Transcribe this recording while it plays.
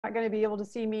not going to be able to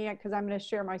see me because I'm going to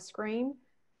share my screen.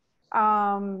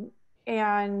 I'm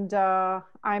a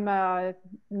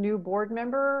new board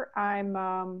member. I'm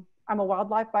a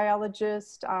wildlife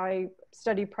biologist. I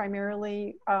study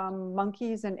primarily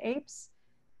monkeys and apes,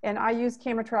 and I use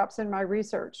camera traps in my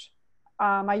research.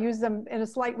 I use them in a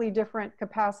slightly different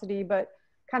capacity, but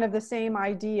kind of the same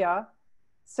idea.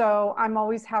 So I'm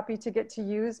always happy to get to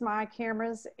use my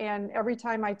cameras. And every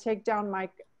time I take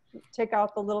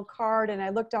out the little card and I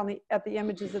look down at the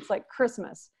images, it's like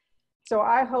Christmas. So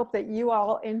I hope that you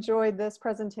all enjoyed this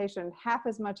presentation half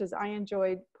as much as I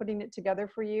enjoyed putting it together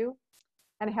for you.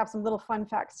 And I have some little fun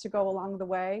facts to go along the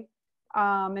way.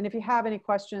 And if you have any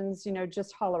questions,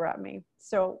 just holler at me.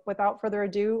 So without further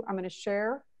ado, I'm going to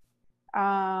share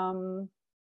my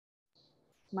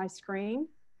screen.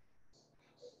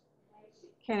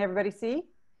 Can everybody see?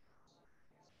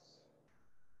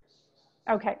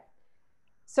 Okay.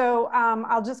 So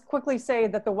I'll just quickly say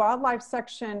that the wildlife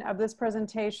section of this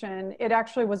presentation, it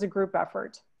actually was a group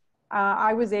effort.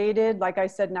 I was aided, like I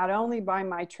said, not only by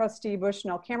my trusty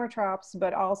Bushnell camera traps,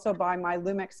 but also by my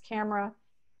Lumix camera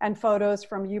and photos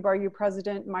from UBarU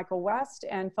President Michael West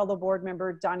and fellow board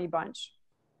member Donnie Bunch.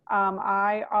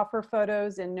 I offer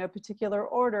photos in no particular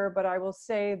order, but I will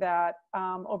say that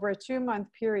over a 2-month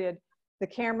period, the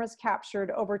cameras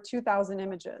captured over 2,000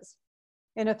 images.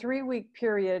 In a 3-week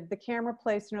period, the camera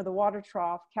placed near the water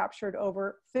trough captured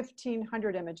over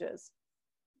 1,500 images.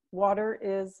 Water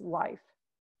is life.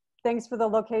 Thanks for the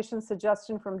location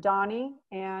suggestion from Donnie,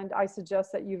 and I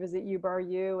suggest that you visit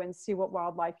UBarU and see what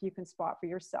wildlife you can spot for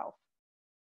yourself.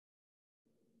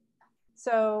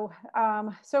 So,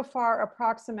 so far,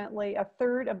 approximately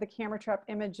 1/3 of the camera trap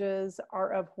images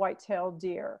are of white-tailed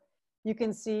deer. You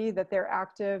can see that they're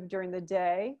active during the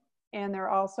day, and they're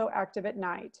also active at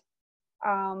night.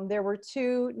 There were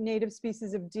 2 native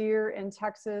species of deer in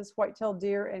Texas, white-tailed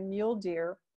deer and mule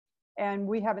deer. And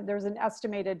there's an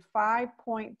estimated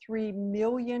 5.3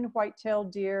 million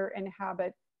white-tailed deer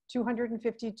inhabit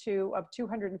 252 of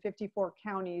 254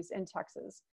 counties in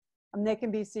Texas. And they can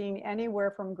be seen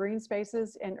anywhere from green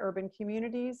spaces in urban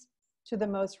communities to the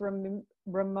most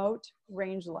remote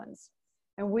rangelands.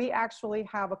 And we actually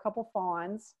have a couple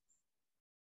fawns.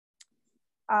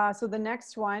 So the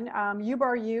next one,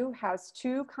 UBarU has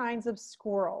 2 kinds of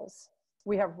squirrels.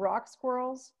 We have rock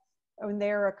squirrels, and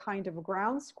they're a kind of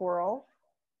ground squirrel.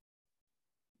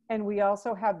 And we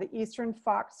also have the eastern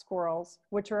fox squirrels,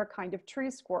 which are a kind of tree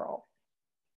squirrel.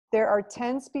 There are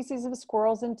 10 species of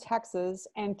squirrels in Texas,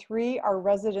 and 3 are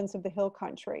residents of the hill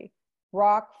country: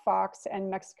 rock, fox, and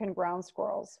Mexican ground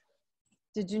squirrels.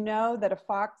 Did you know that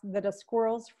a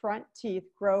squirrel's front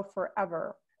teeth grow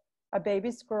forever? A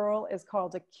baby squirrel is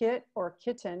called a kit or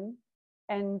kitten,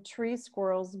 and tree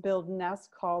squirrels build nests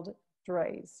called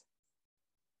drays.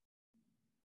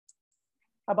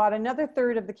 About another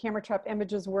 1/3 of the camera trap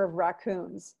images were of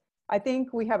raccoons. I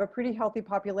think we have a pretty healthy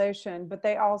population, but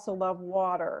they also love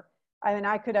water. And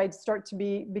I'd start to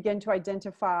begin to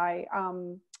identify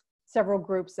several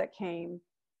groups that came.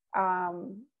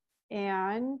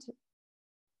 And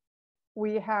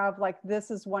we have,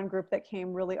 this is one group that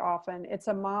came really often. It's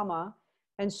a mama,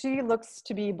 and she looks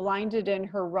to be blinded in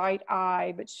her right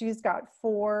eye, but she's got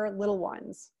 4 little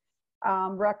ones.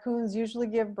 Raccoons usually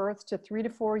give birth to 3 to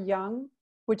 4 young,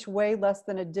 which weigh less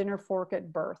than a dinner fork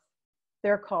at birth.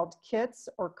 They're called kits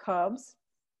or cubs.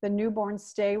 The newborns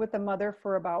stay with the mother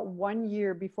for about 1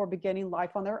 year before beginning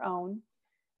life on their own.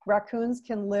 Raccoons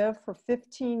can live for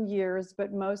 15 years,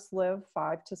 but most live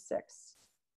 5 to 6.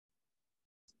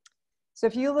 So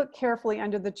if you look carefully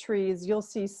under the trees, you'll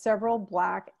see several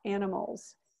black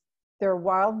animals. They're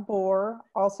wild boar,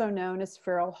 also known as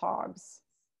feral hogs.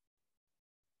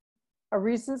 A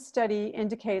recent study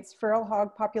indicates feral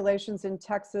hog populations in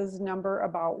Texas number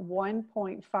about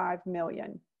 1.5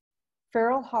 million.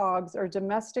 Feral hogs are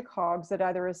domestic hogs that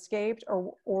either escaped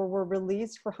or were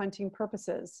released for hunting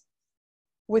purposes.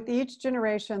 With each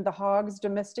generation, the hog's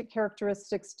domestic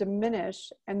characteristics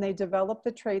diminish and they develop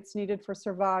the traits needed for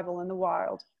survival in the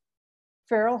wild.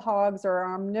 Feral hogs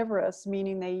are omnivorous,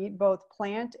 meaning they eat both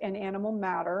plant and animal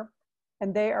matter,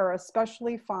 and they are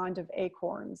especially fond of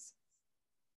acorns.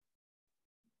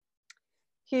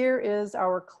 Here is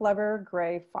our clever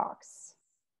gray fox.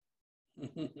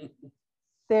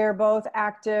 They're both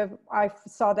active. I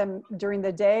saw them during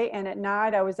the day and at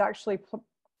night. I was actually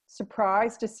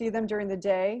surprised to see them during the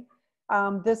day.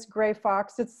 This gray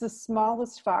fox, it's the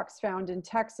smallest fox found in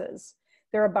Texas.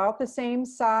 They're about the same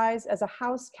size as a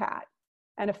house cat.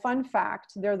 And a fun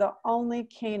fact, they're the only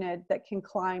canid that can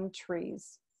climb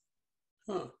trees.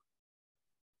 Huh.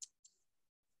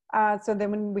 So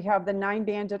then when we have the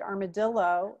nine-banded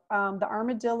armadillo, the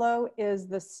armadillo is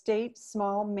the state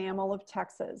small mammal of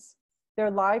Texas.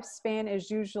 Their lifespan is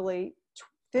usually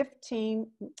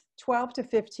 12 to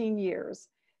 15 years.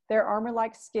 Their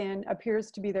armor-like skin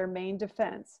appears to be their main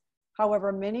defense.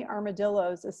 However, many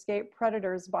armadillos escape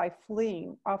predators by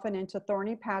fleeing, often into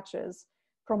thorny patches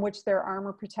from which their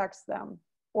armor protects them,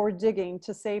 or digging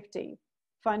to safety.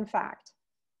 Fun fact.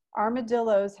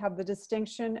 Armadillos have the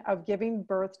distinction of giving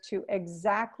birth to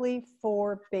exactly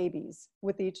 4 babies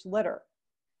with each litter.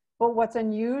 But what's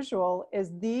unusual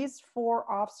is these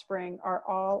 4 offspring are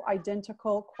all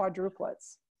identical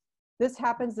quadruplets. This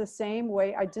happens the same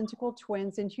way identical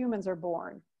twins in humans are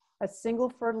born. A single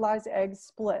fertilized egg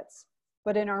splits,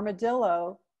 but in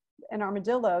armadillos,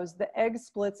 the egg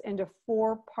splits into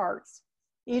 4 parts,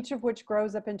 each of which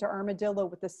grows up into armadillo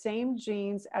with the same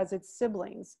genes as its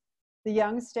siblings. The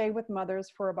young stay with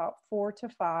mothers for about 4 to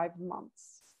 5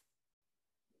 months.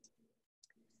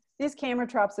 These camera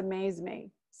traps amaze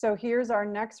me. So here's our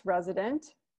next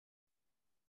resident.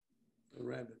 A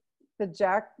rabbit.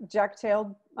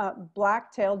 The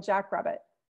black-tailed jackrabbit.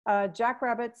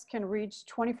 Jackrabbits can reach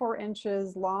 24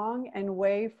 inches long and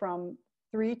weigh from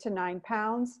 3 to 9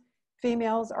 pounds.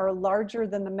 Females are larger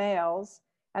than the males.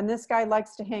 And this guy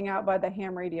likes to hang out by the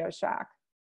ham radio shack.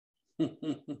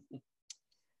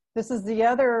 This is the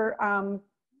other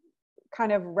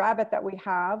kind of rabbit that we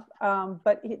have, and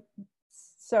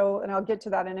I'll get to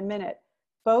that in a minute.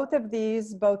 Both of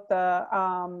these, both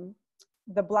the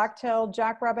black-tailed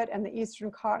jackrabbit and the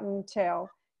eastern cottontail,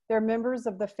 they're members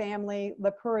of the family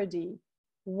Leporidae.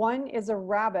 One is a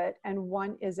rabbit and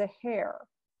one is a hare.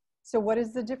 So what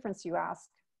is the difference, you ask?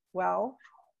 Well,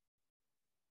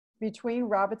 between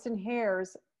rabbits and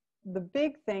hares, the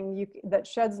big thing that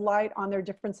sheds light on their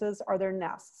differences are their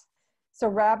nests. So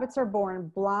rabbits are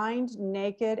born blind,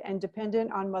 naked, and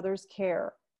dependent on mother's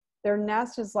care. Their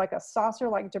nest is like a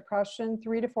saucer-like depression,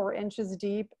 3 to 4 inches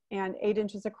deep and 8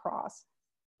 inches across.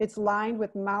 It's lined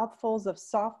with mouthfuls of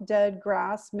soft, dead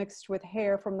grass mixed with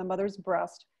hair from the mother's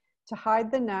breast to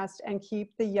hide the nest and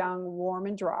keep the young warm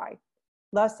and dry.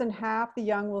 Less than half the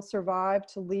young will survive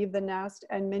to leave the nest,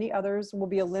 and many others will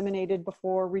be eliminated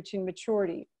before reaching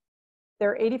maturity.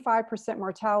 Their 85%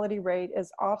 mortality rate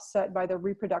is offset by their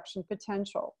reproduction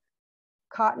potential.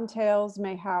 Cottontails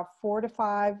may have 4 to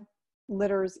 5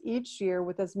 litters each year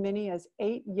with as many as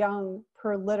 8 young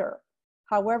per litter.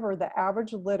 However, the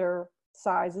average litter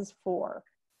size is 4.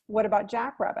 What about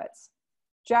jackrabbits?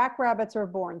 Jackrabbits are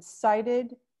born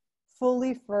sighted,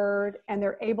 fully furred, and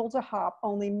they're able to hop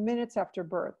only minutes after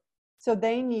birth. So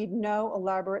they need no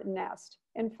elaborate nest.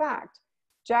 In fact,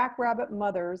 jackrabbit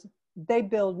mothers, they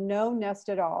build no nest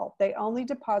at all. They only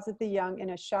deposit the young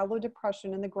in a shallow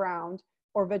depression in the ground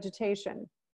or vegetation.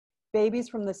 Babies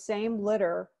from the same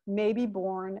litter may be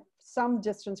born some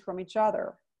distance from each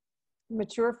other.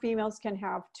 Mature females can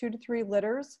have 2 to 3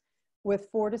 litters with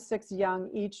 4 to 6 young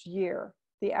each year.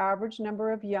 The average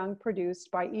number of young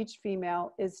produced by each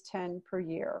female is 10 per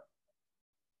year.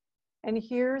 And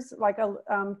here's like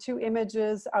 2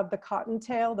 images of the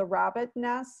cottontail, the rabbit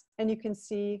nest, and you can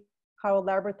see how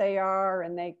elaborate they are,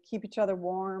 and they keep each other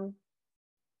warm.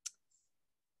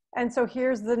 And so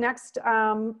here's the next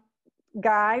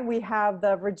guy. We have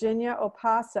the Virginia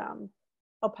opossum.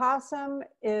 Opossum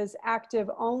is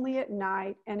active only at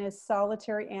night and is a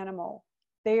solitary animal.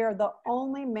 They are the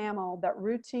only mammal that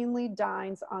routinely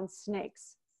dines on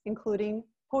snakes, including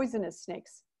poisonous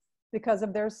snakes. Because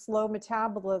of their slow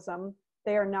metabolism,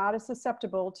 they are not as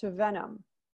susceptible to venom.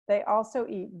 They also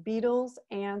eat beetles,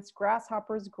 ants,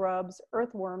 grasshoppers, grubs,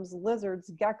 earthworms,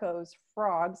 lizards, geckos,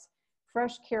 frogs,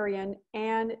 fresh carrion,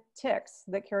 and ticks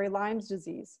that carry Lyme's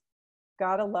disease.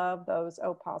 Gotta love those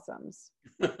opossums.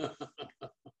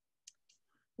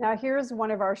 Now here's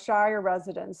one of our Shire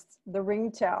residents, the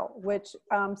ringtail, which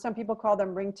some people call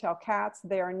them ringtail cats.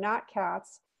 They are not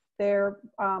cats. They're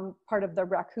part of the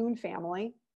raccoon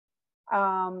family.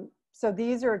 So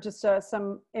these are just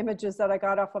some images that I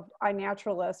got off of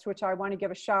iNaturalist, which I want to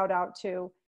give a shout out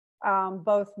to.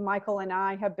 Both Michael and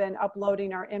I have been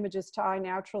uploading our images to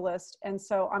iNaturalist, and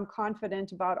so I'm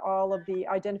confident about all of the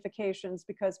identifications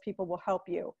because people will help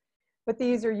you. But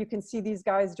these are, you can see these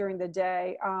guys during the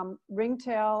day.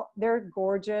 Ringtail, they're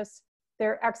gorgeous.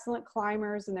 They're excellent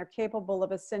climbers, and they're capable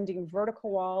of ascending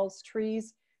vertical walls,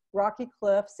 trees, rocky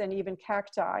cliffs, and even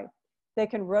cacti. They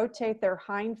can rotate their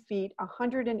hind feet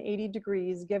 180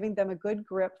 degrees, giving them a good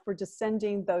grip for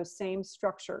descending those same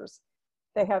structures.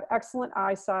 They have excellent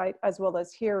eyesight as well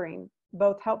as hearing,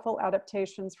 both helpful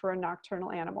adaptations for a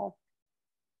nocturnal animal.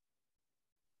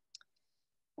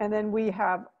 And then we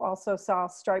have also saw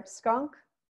striped skunk.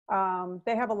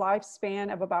 They have a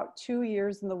lifespan of about 2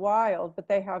 years in the wild, but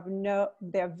they have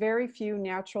very few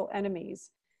natural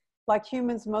enemies. Like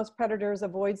humans, most predators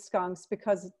avoid skunks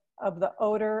because of the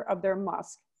odor of their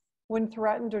musk. When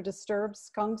threatened or disturbed,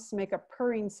 skunks make a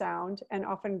purring sound and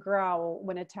often growl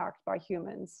when attacked by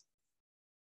humans.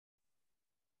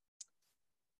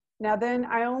 Now then,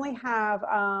 I only have,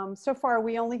 so far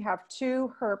we only have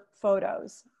 2 herp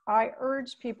photos. I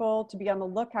urge people to be on the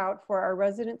lookout for our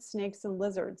resident snakes and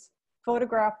lizards.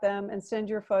 Photograph them and send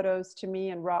your photos to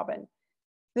me and Robin.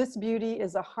 This beauty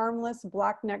is a harmless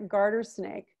black-necked garter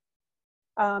snake.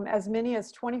 As many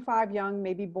as 25 young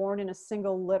may be born in a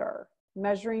single litter,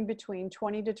 measuring between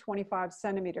 20 to 25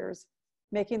 centimeters,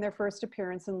 making their first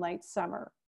appearance in late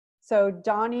summer. So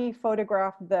Donnie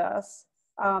photographed this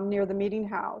near the meeting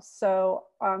house. So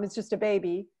it's just a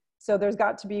baby. So there's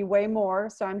got to be way more.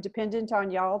 So I'm dependent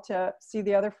on y'all to see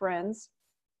the other friends.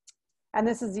 And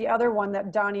this is the other one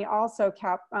that Donnie also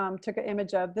took an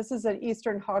image of. This is an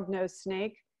eastern hognose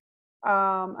snake.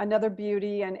 Another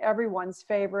beauty and everyone's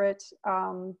favorite.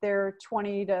 They're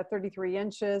 20 to 33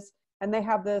 inches, and they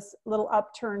have this little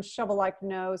upturned shovel-like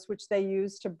nose, which they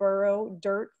use to burrow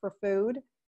dirt for food.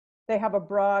 They have a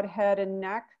broad head and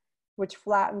neck, which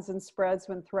flattens and spreads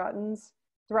when threatened.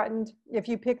 If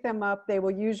you pick them up, they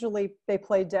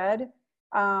play dead.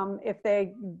 If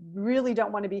they really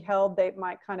don't want to be held, they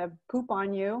might kind of poop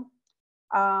on you.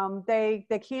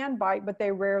 They can bite, but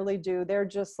they rarely do. They're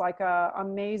just like a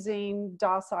amazing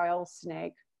docile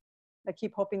snake. I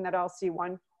keep hoping that I'll see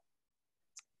one.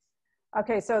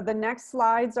 Okay, so the next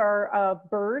slides are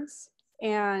birds.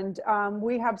 And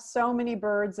we have so many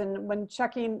birds, and when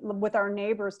checking with our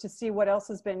neighbors to see what else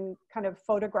has been kind of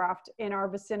photographed in our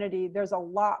vicinity, there's a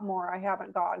lot more I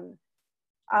haven't gotten.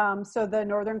 So the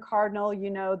northern cardinal, you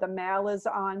know, the male is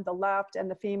on the left and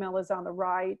the female is on the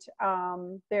right.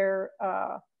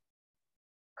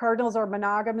 Cardinals are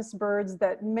monogamous birds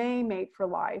that may mate for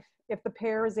life. If the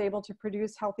pair is able to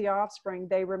produce healthy offspring,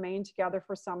 they remain together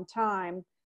for some time,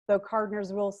 though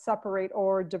cardinals will separate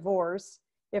or divorce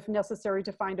if necessary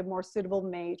to find a more suitable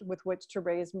mate with which to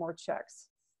raise more chicks.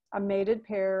 A mated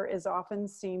pair is often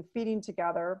seen feeding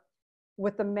together,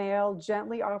 with the male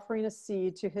gently offering a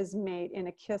seed to his mate in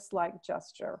a kiss-like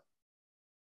gesture.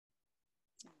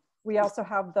 We also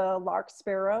have the lark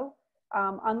sparrow.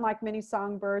 Unlike many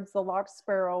songbirds, the lark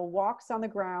sparrow walks on the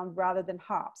ground rather than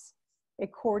hops. A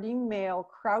courting male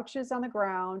crouches on the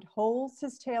ground, holds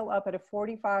his tail up at a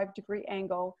 45-degree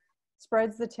angle,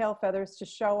 spreads the tail feathers to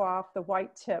show off the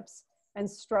white tips, and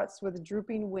struts with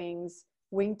drooping wings,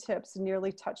 wingtips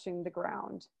nearly touching the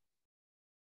ground.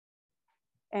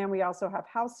 And we also have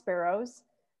house sparrows.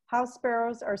 House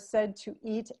sparrows are said to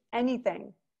eat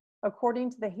anything. According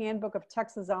to the Handbook of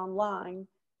Texas Online,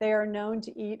 they are known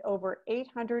to eat over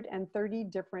 830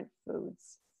 different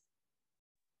foods.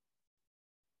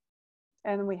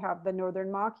 And then we have the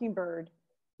northern mockingbird.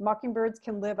 Mockingbirds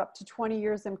can live up to 20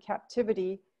 years in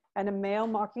captivity, and a male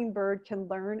mockingbird can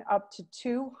learn up to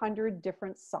 200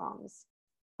 different songs.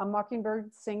 A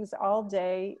mockingbird sings all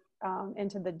day,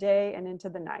 into the day and into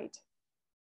the night.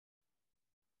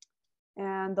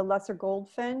 And the lesser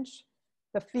goldfinch,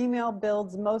 the female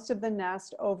builds most of the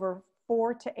nest over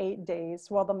 4 to 8 days,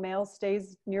 while the male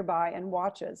stays nearby and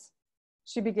watches.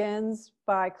 She begins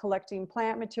by collecting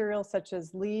plant material such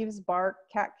as leaves, bark,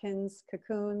 catkins,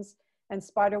 cocoons, and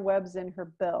spider webs in her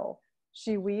bill.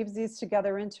 She weaves these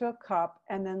together into a cup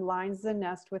and then lines the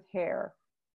nest with hair,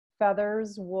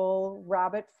 feathers, wool,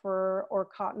 rabbit fur, or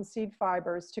cottonseed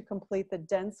fibers to complete the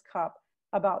dense cup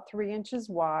about 3 inches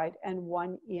wide and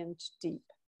 1 inch deep.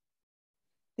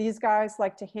 These guys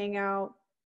like to hang out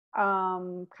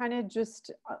kind of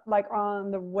just like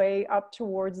on the way up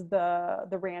towards the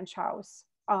ranch house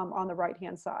on the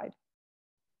right-hand side.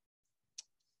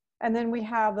 And then we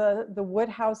have the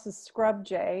Woodhouse's scrub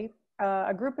jay.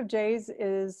 A group of jays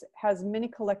has many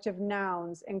collective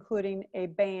nouns, including a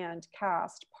band,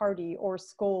 cast, party, or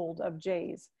scold of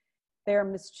jays. They are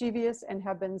mischievous and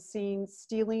have been seen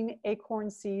stealing acorn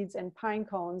seeds and pine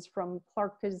cones from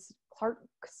Clark's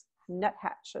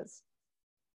nuthatches.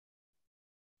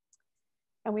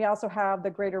 And we also have the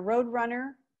greater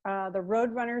roadrunner. The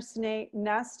roadrunner snake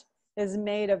nest is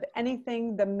made of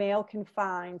anything the male can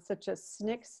find, such as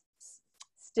sticks,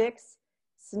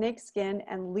 snakeskin,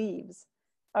 and leaves.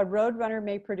 A roadrunner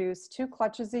may produce 2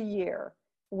 clutches a year.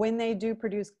 When they do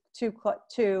produce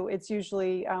two, it's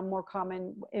usually more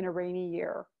common in a rainy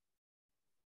year.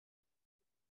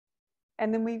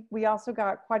 And then we also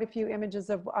got quite a few images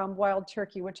of wild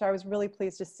turkey, which I was really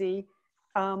pleased to see.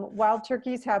 Wild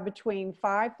turkeys have between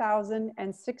 5,000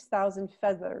 and 6,000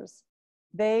 feathers.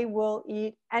 They will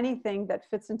eat anything that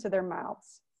fits into their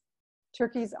mouths.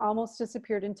 Turkeys almost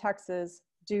disappeared in Texas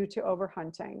due to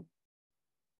overhunting.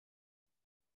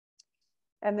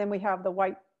 And then we have the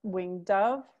white-winged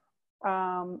dove.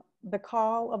 The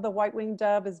call of the white-winged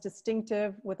dove is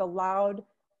distinctive with a loud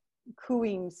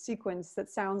cooing sequence that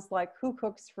sounds like "Who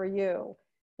cooks for you?"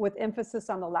 with emphasis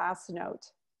on the last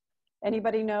note.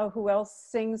 Anybody know who else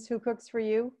sings "Who cooks for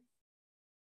you"?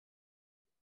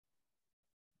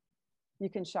 You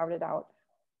can shout it out.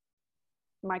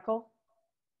 Michael?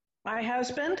 My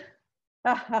husband.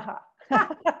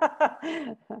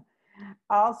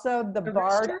 Also, the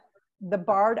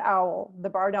barred owl. The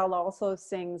barred owl also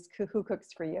sings "Who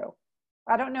cooks for you?"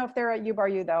 I don't know if they're at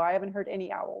UBarU though. I haven't heard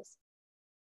any owls.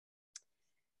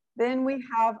 Then we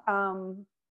have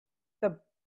the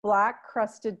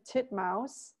black-crested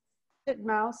titmouse.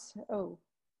 Titmouse. Oh,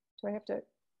 do I have to?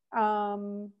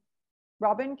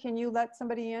 Robin, can you let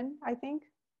somebody in? I think.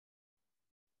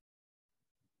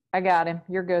 I got him.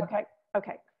 You're good. Okay.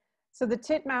 Okay. So the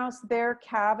titmouse, they're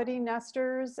cavity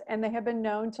nesters, and they have been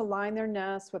known to line their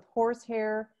nests with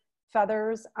horsehair,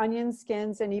 feathers, onion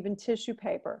skins, and even tissue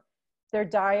paper. Their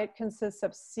diet consists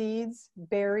of seeds,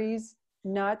 berries,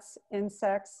 nuts,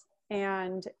 insects,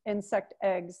 and insect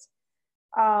eggs.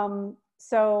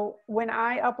 So when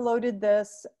I uploaded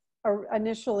this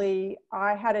initially,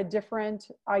 I had a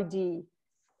different ID.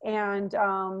 And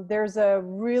there's a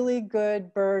really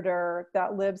good birder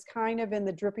that lives kind of in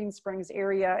the Dripping Springs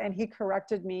area, and he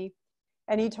corrected me.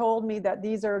 And he told me that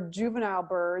these are juvenile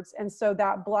birds. And so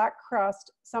that black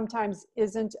crust sometimes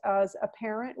isn't as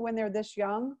apparent when they're this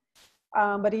young.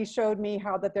 But he showed me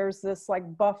how that there's this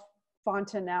like buff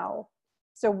fontanelle.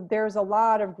 So there's a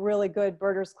lot of really good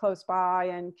birders close by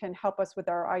and can help us with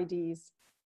our IDs.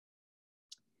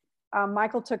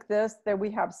 Michael took this. There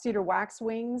we have cedar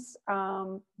waxwings.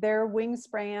 Their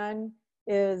wingspan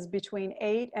is between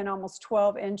 8 and almost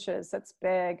 12 inches. That's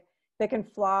big. They can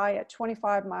fly at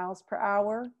 25 miles per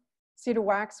hour. Cedar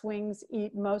waxwings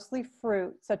eat mostly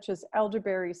fruit, such as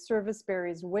elderberries,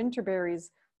 serviceberries,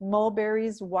 winterberries,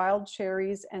 mulberries, wild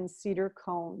cherries, and cedar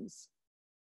cones.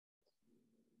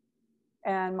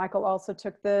 And Michael also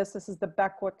took this. This is the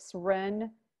Beckwith's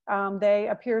wren. They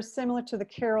appear similar to the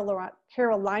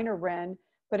Carolina wren,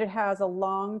 but it has a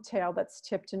long tail that's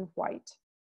tipped in white.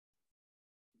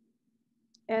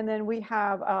 And then we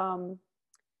have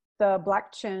the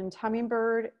black-chinned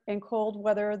hummingbird. In cold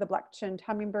weather, the black-chinned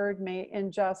hummingbird may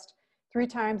ingest 3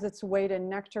 times its weight in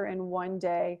nectar in one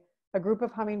day. A group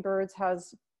of hummingbirds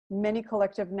has many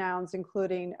collective nouns,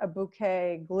 including a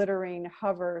bouquet, glittering,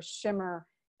 hover, shimmer,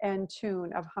 and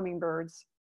tune of hummingbirds.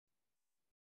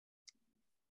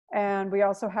 And we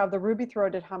also have the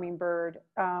ruby-throated hummingbird,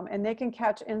 and they can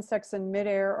catch insects in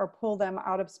midair or pull them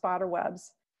out of spider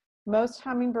webs. Most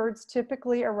hummingbirds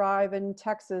typically arrive in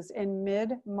Texas in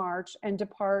mid-March and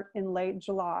depart in late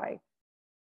July.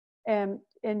 And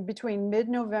in between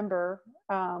mid-November,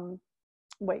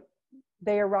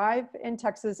 they arrive in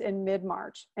Texas in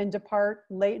mid-March and depart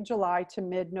late July to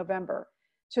mid-November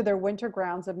to their winter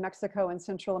grounds of Mexico and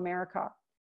Central America.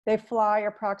 They fly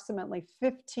approximately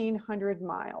 1,500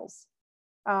 miles.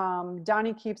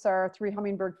 Donnie keeps our 3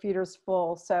 hummingbird feeders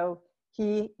full, so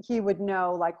he would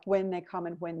know like when they come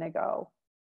and when they go.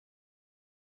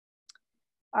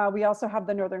 We also have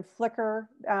the northern flicker.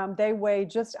 They weigh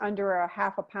just under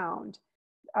 ½ a pound.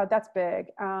 That's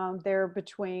big.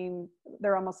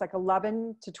 They're almost like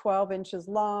 11 to 12 inches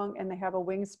long, and they have a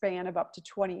wingspan of up to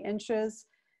 20 inches.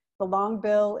 The long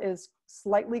bill is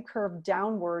slightly curved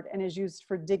downward and is used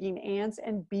for digging ants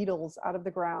and beetles out of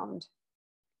the ground.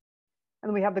 And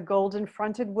then we have the golden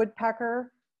fronted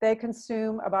woodpecker. They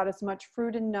consume about as much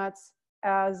fruit and nuts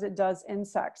as it does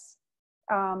insects.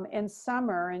 In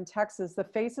summer in Texas, the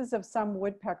faces of some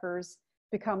woodpeckers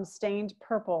become stained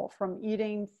purple from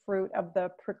eating fruit of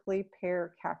the prickly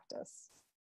pear cactus.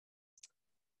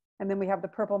 And then we have the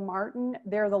purple martin.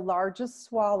 They're the largest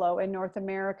swallow in North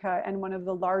America and one of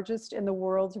the largest in the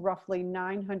world's roughly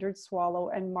 900 swallow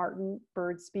and martin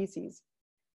bird species.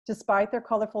 Despite their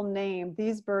colorful name,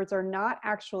 these birds are not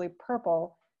actually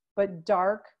purple, but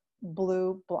dark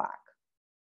blue-black.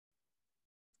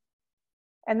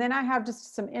 And then I have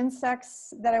just some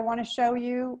insects that I want to show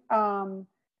you.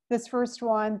 This first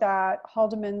one, that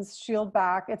Haldeman's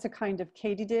shieldback, it's a kind of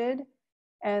katydid.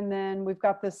 And then we've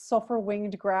got this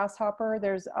sulfur-winged grasshopper.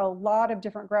 There's a lot of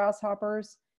different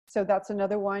grasshoppers. So that's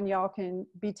another one y'all can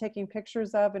be taking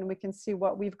pictures of, and we can see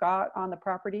what we've got on the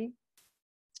property.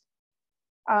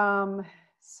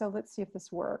 So let's see if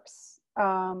this works.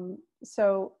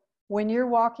 So when you're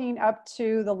walking up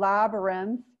to the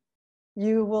labyrinth,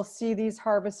 you will see these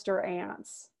harvester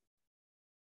ants.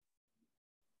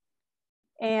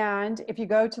 And if you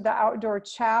go to the outdoor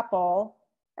chapel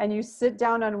and you sit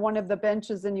down on one of the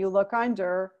benches and you look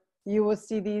under, you will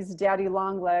see these daddy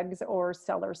longlegs or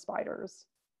cellar spiders.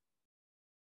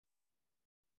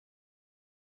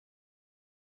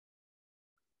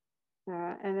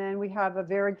 And then we have a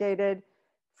variegated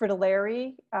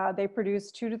fritillary. They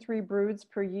produce 2 to 3 broods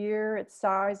per year. Its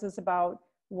size is about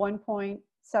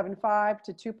 1.75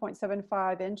 to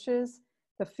 2.75 inches.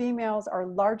 The females are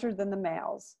larger than the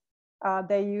males.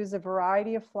 They use a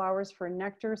variety of flowers for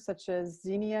nectar, such as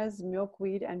zinnias,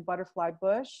 milkweed, and butterfly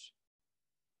bush.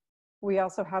 We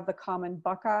also have the common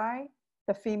buckeye.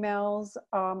 The females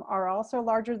are also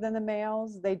larger than the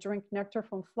males. They drink nectar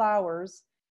from flowers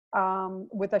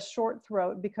with a short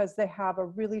throat because they have a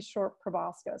really short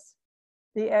proboscis.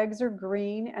 The eggs are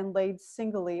green and laid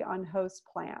singly on host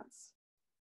plants.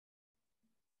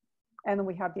 And then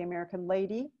we have the American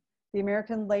lady. The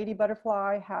American lady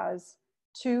butterfly has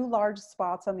 2 large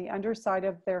spots on the underside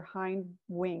of their hind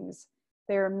wings.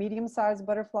 They are medium-sized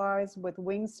butterflies with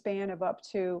wingspan of up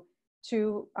to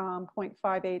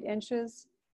 2.58 inches.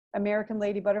 American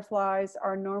lady butterflies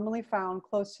are normally found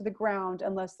close to the ground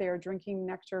unless they are drinking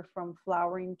nectar from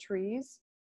flowering trees.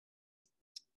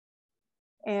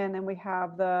 And then we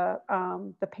have the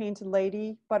painted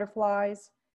lady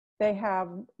butterflies. They have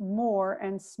more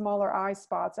and smaller eye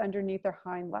spots underneath their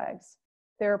hind legs.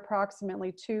 They're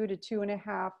approximately 2 to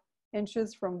 2.5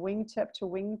 inches from wingtip to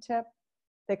wingtip.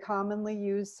 They commonly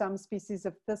use some species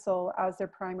of thistle as their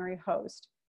primary host.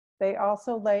 They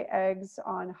also lay eggs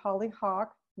on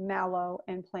hollyhock, mallow,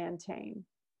 and plantain.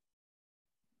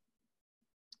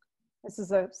 This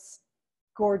is a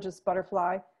gorgeous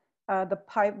butterfly. The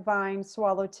pipevine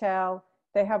swallowtail,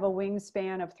 they have a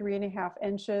wingspan of 3.5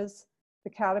 inches. The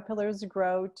caterpillars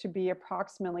grow to be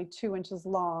approximately 2 inches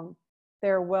long. They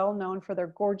are well known for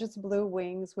their gorgeous blue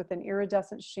wings with an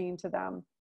iridescent sheen to them.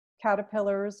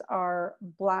 Caterpillars are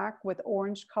black with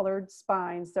orange colored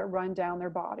spines that run down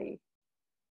their body.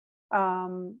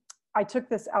 I took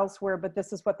this elsewhere, but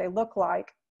this is what they look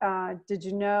like. Did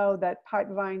you know that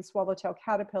pipevine swallowtail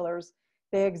caterpillars,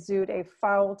 they exude a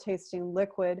foul tasting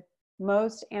liquid?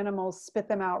 Most animals spit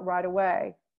them out right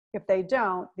away. If they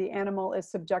don't, the animal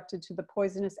is subjected to the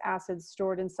poisonous acids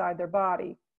stored inside their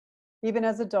body. Even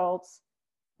as adults,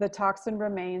 the toxin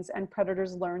remains and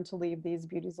predators learn to leave these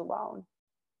beauties alone.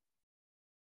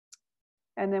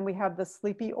 And then we have the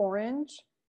sleepy orange.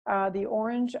 The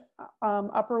orange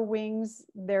upper wings,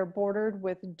 they're bordered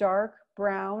with dark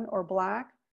brown or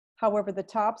black. However, the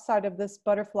top side of this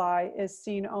butterfly is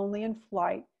seen only in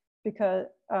flight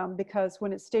because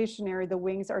when it's stationary, the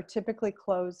wings are typically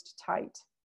closed tight.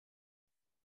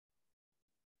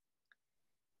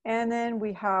 And then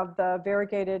we have the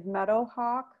variegated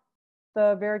meadowhawk.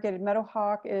 The variegated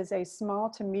meadowhawk is a small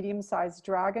to medium-sized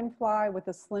dragonfly with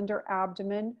a slender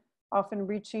abdomen, often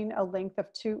reaching a length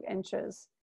of 2 inches.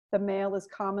 The male is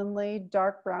commonly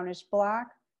dark brownish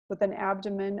black with an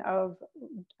abdomen of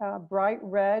bright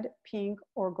red, pink,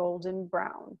 or golden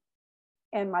brown.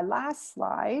 And my last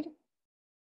slide,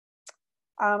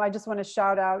 I just want to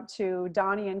shout out to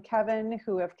Donnie and Kevin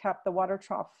who have kept the water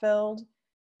trough filled.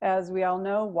 As we all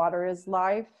know, water is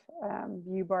life,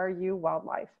 UBarU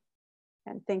Wildlife.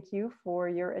 And thank you for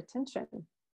your attention.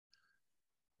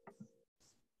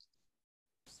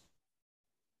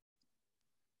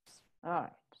 All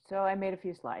right, so I made a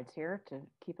few slides here to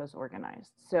keep us organized.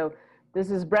 So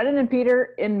this is Brennan and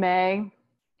Peter in May.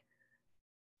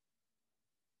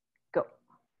 Go.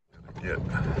 Yeah.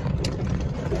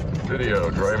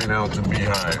 Video, driving out to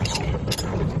beehives.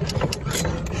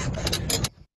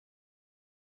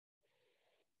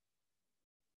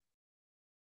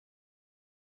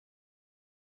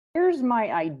 Here's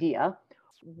my idea.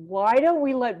 Why don't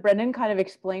we let Brendan kind of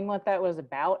explain what that was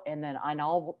about, and then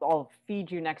I'll feed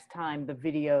you next time the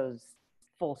videos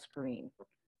full screen.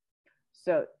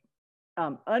 So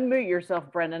unmute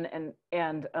yourself, Brendan,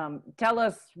 and tell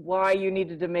us why you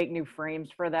needed to make new frames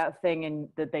for that thing and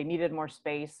that they needed more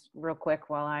space real quick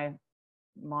while I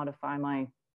modify my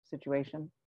situation.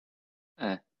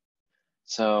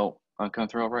 So I'm coming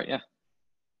through all right, yeah?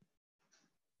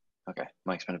 Okay,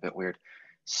 mic's been a bit weird.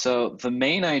 So the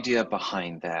main idea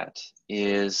behind that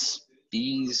is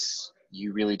bees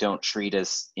you really don't treat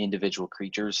as individual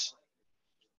creatures.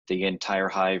 The entire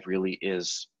hive really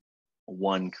is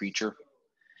one creature,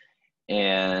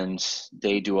 and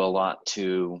they do a lot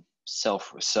to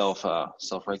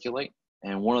self-regulate.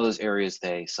 And one of those areas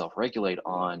they self-regulate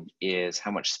on is how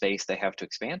much space they have to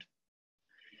expand.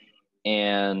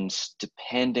 And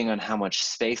depending on how much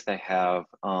space they have,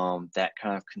 that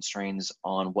kind of constrains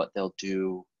on what they'll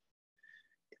do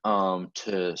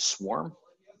to swarm.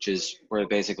 which is where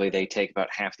basically they take about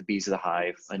half the bees of the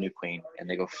hive, a new queen, and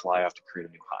they go fly off to create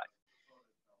a new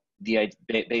hive.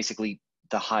 Basically,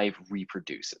 the hive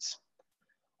reproduces.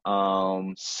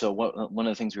 So one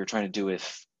of the things we were trying to do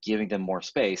with giving them more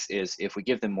space is, if we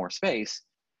give them more space,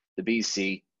 the bees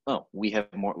see, oh, we have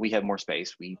more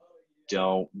space. We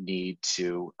don't need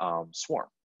to swarm.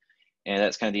 And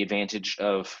that's kind of the advantage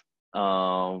of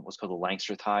what's called the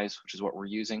Langstroth hives, which is what we're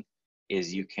using,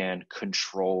 is you can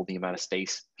control the amount of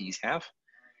space bees have,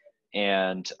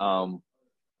 and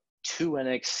to an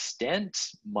extent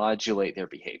modulate their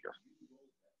behavior.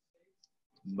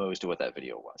 Most of what that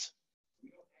video was.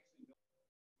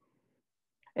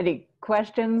 Any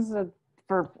questions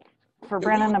for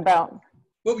Brennan about?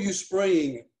 What were you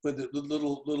spraying with the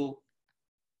little?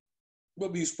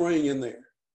 What were you spraying in there?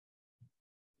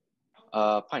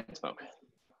 Pine smoke.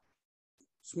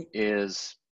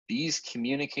 Is bees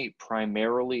communicate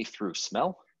primarily through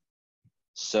smell.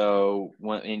 So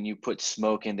when you put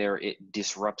smoke in there, it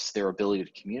disrupts their ability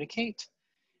to communicate,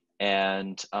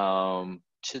 and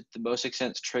to the most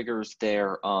extent triggers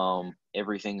their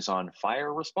everything's on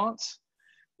fire response,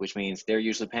 which means they're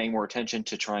usually paying more attention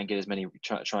to try and get as many,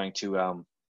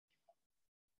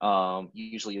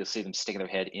 usually you'll see them sticking their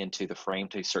head into the frame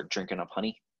to start drinking up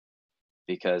honey,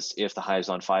 because if the hive's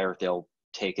on fire, they'll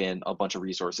take in a bunch of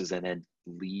resources and then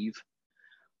leave.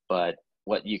 But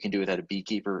what you can do without a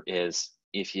beekeeper is,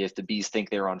 if the bees think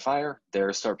they're on fire,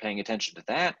 they'll start paying attention to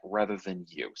that rather than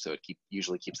you. So it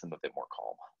usually keeps them a bit more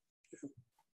calm.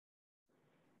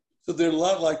 So they're a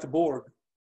lot like the Borg.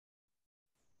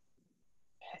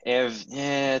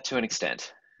 Yeah, to an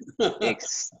extent.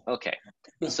 Okay.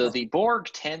 So the Borg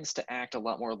tends to act a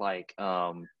lot more like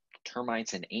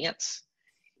termites and ants.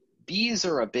 Bees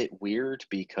are a bit weird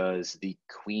because the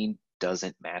queen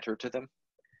doesn't matter to them.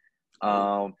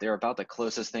 They're about the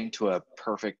closest thing to a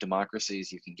perfect democracy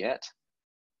as you can get.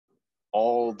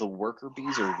 All the worker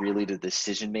bees are really the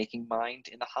decision-making mind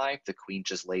in the hive. The queen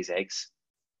just lays eggs.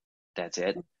 That's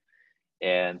it.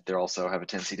 And they also have a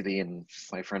tendency to be, and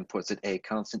my friend puts it, a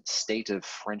constant state of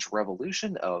French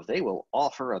Revolution of they will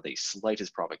offer the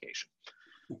slightest provocation.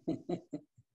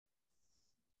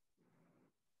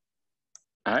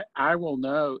 I will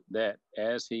note that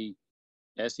as he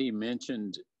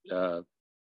mentioned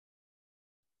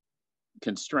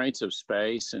constraints of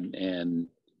space and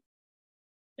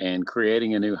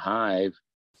creating a new hive,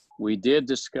 we did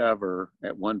discover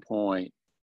at one point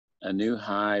a new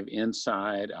hive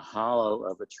inside a hollow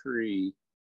of a tree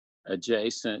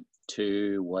adjacent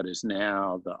to what is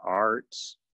now the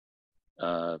arts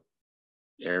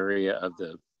area of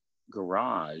the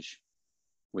garage,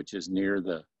 which is near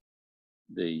the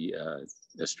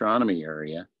astronomy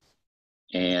area.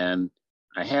 And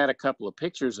I had a couple of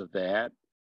pictures of that,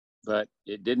 but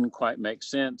it didn't quite make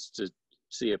sense to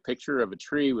see a picture of a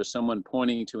tree with someone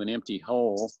pointing to an empty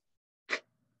hole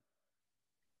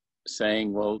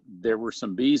saying, well, there were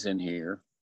some bees in here.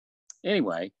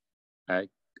 Anyway,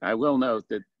 I will note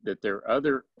that there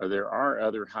are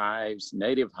other hives,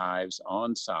 native hives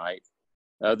on site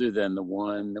other than the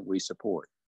one that we support.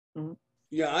 Mm-hmm.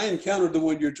 Yeah, I encountered the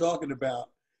one you're talking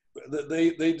about.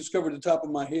 They discovered the top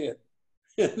of my head.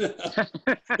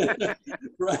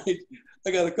 Right.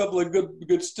 I got a couple of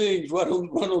good stings right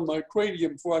on my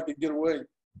cranium before I could get away.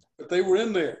 But they were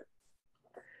in there.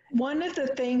 One of the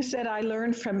things that I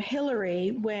learned from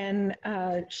Hillary when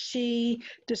she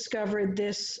discovered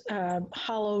this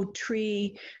hollow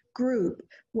tree group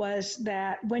was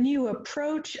that when you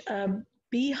approach a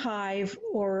beehive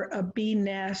or a bee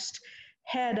nest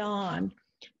head on,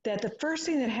 that the first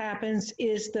thing that happens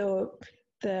is the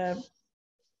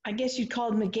I guess you'd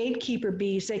call them the gatekeeper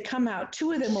bees. They come out,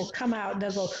 two of them will come out and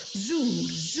they'll go zoom,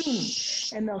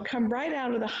 zoom, and they'll come right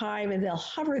out of the hive and they'll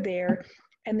hover there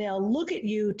and they'll look at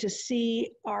you to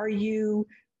see, are you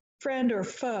friend or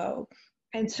foe?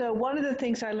 And so one of the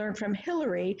things I learned from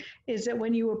Hillary is that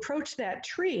when you approach that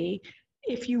tree,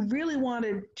 if you really want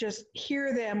to just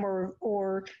hear them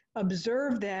or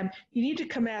observe them, you need to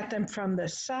come at them from the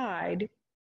side,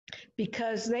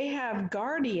 because they have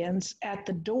guardians at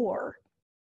the door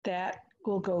that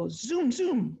will go zoom,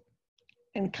 zoom,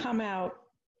 and come out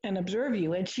and observe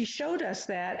you. And she showed us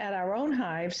that at our own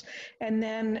hives. And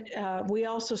then we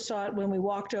also saw it when we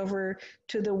walked over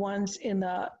to the ones in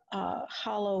the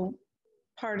hollow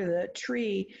part of the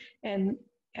tree. And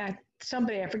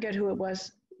somebody, I forget who it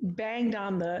was, banged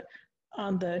on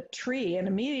the tree, and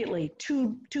immediately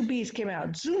two bees came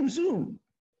out, zoom, zoom.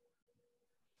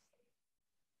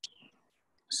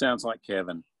 Sounds like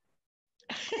Kevin.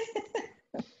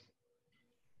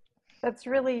 That's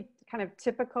really kind of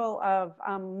typical of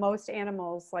most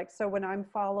animals. Like, so when I'm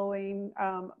following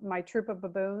my troop of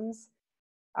baboons,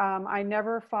 I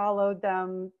never followed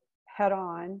them head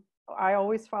on. I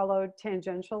always followed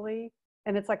tangentially,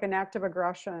 and it's like an act of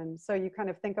aggression. So you kind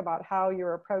of think about how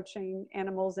you're approaching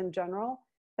animals in general,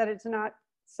 that it's not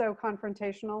so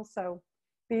confrontational. So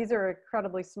bees are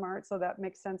incredibly smart, so that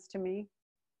makes sense to me.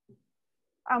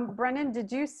 Brennan,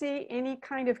 did you see any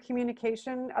kind of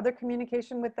communication, other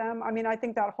communication with them? I mean, I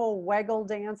think that whole waggle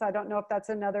dance, I don't know if that's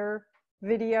another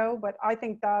video, but I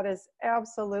think that is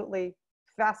absolutely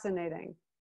fascinating.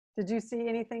 Did you see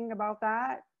anything about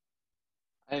that?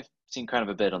 I've seen kind of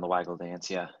a bit on the waggle dance,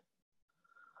 yeah.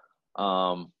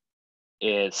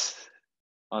 It's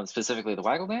on specifically the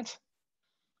waggle dance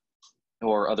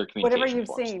or other communication Whatever you've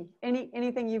forms? seen,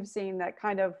 anything you've seen that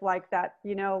kind of like that,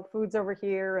 you know, food's over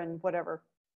here and whatever.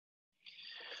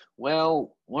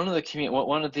 Well, one of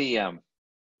the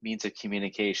means of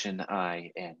communication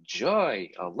I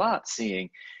enjoy a lot seeing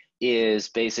is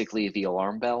basically the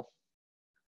alarm bell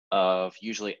of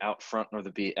usually out front or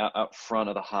the bee out front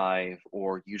of the hive,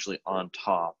 or usually on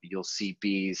top. You'll see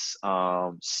bees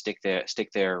stick their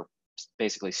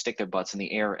butts in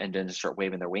the air and then start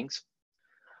waving their wings.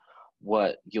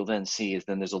 What you'll then see is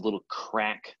then there's a little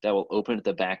crack that will open at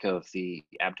the back of the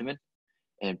abdomen.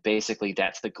 And basically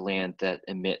that's the gland that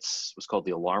emits what's called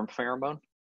the alarm pheromone.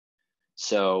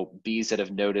 So bees that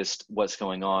have noticed what's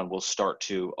going on will start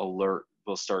to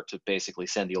basically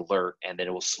send the alert, and then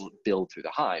it will build through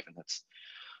the hive. And that's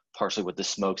partially what the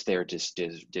smokes there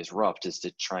disrupt, is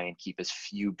to try and keep as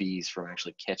few bees from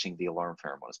actually catching the alarm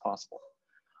pheromone as possible.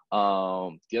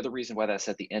 The other reason why that's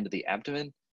at the end of the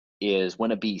abdomen is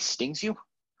when a bee stings you,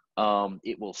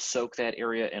 it will soak that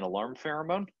area in alarm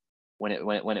pheromone when it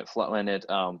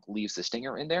leaves the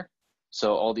stinger in there.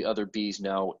 So all the other bees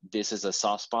know this is a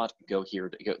soft spot. Go here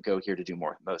to do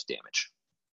most damage.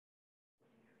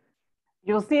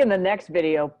 You'll see in the next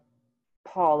video,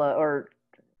 Paula, or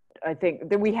I think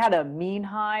that we had a mean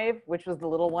hive, which was the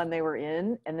little one they were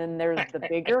in, and then there's the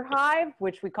bigger hive,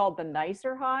 which we called the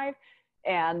nicer hive,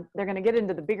 and they're going to get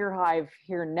into the bigger hive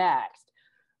here next.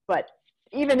 But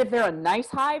even if they're a nice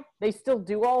hive, they still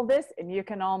do all this, and you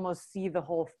can almost see the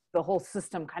whole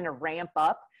system kind of ramp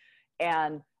up.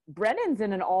 And Brennan's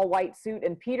in an all-white suit,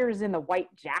 and Peter's in the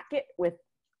white jacket with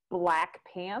black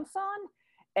pants on,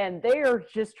 and they are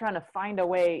just trying to find a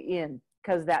way in,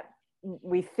 because that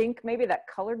we think maybe that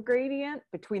color gradient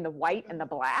between the white and the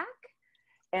black,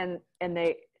 and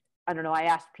they, I don't know, I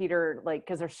asked Peter, like,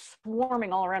 because they're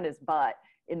swarming all around his butt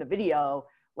in the video,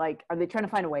 like, are they trying to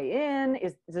find a way in?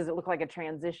 Does it look like a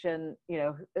transition? You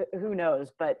know, who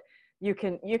knows? But you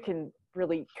can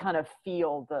really kind of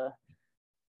feel the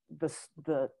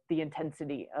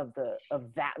intensity of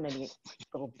that many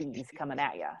little bees coming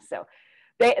at you. So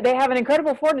they have an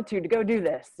incredible fortitude to go do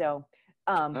this. So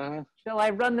shall I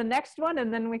run the next one,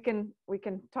 and then we can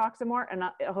talk some more, and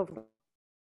hopefully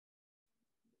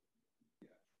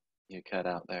You cut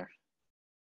out there.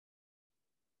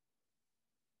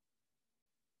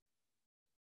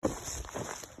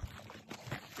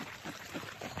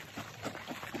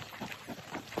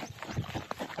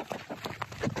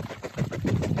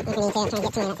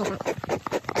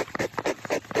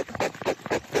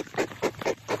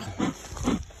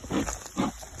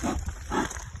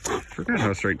 Forgot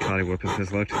how straight Cotty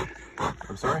Whippets looked.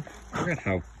 I'm sorry? Forgot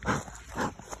how.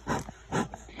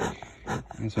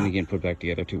 This one again put back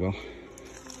together too well.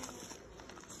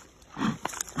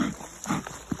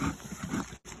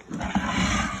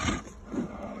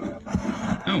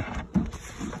 Oh.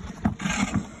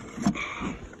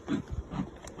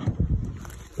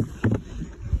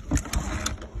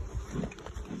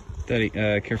 Daddy,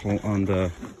 careful on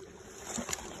the.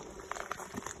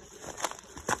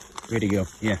 Way to go.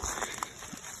 Yeah.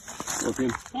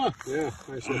 Scorpion? Huh, yeah,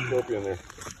 I see a scorpion there.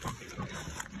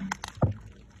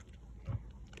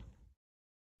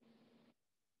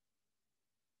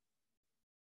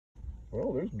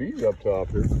 Well, there's bees up top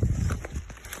here.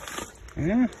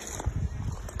 Yeah.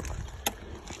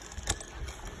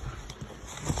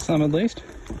 Some at least.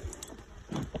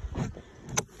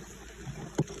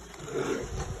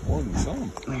 More than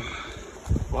some.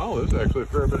 Wow, there's actually a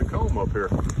fair bit of comb up here.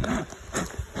 Yeah.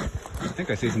 I think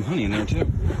I see some honey in there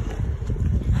too.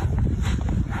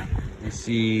 I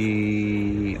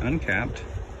see uncapped.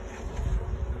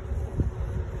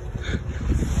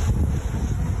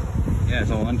 Yeah,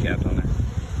 it's all uncapped on there.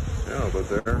 Yeah, but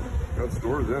there, got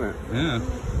stores in it. Yeah.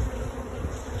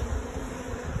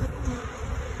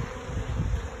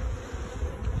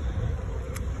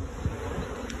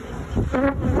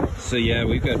 So yeah,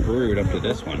 we've got brood up to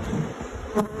this one.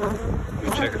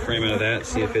 Check a frame out of that,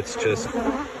 see if it's just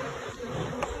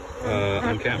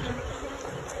uncapped.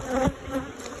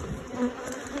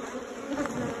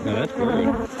 No, that's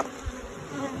brood.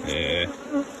 Yeah.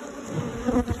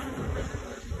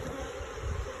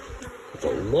 That's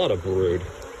a lot of brood.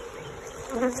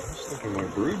 Just looking more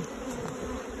brood.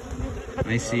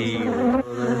 I see.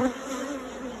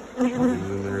 Something's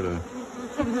in there to.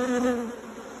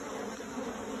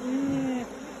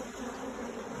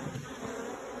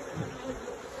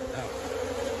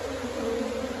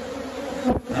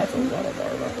 That's a lot of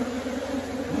larvae.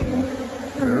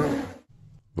 Yeah.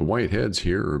 The white heads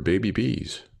here are baby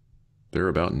bees. They're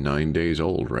about 9 days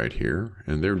old right here,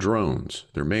 and they're drones.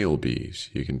 They're male bees.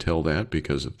 You can tell that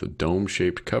because of the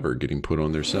dome-shaped cover getting put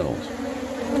on their cells.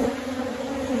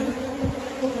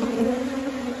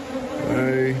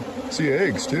 I see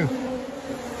eggs too.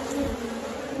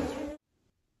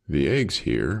 The eggs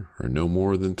here are no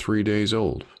more than 3 days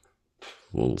old.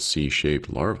 Little C-shaped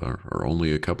larvae are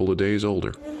only a couple of days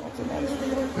older.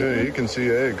 Yeah, you can see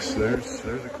eggs. There's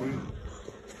a queen.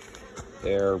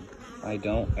 I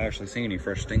don't actually see any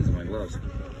fresh stings in my gloves.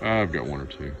 I've got one or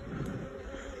two.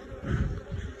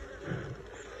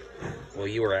 Well,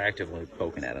 you were actively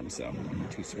poking at them, so I'm not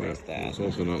too surprised at that. It's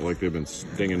also not like they've been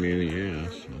stinging me in the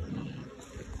ass.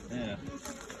 So. Yeah.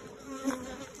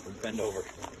 Bend over.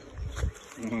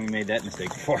 We made that mistake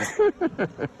before.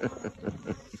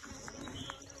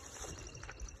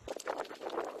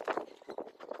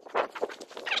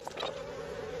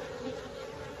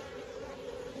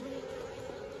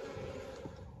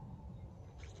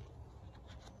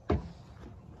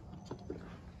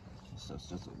 Stuff's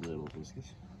just a little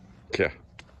viscous. Yeah.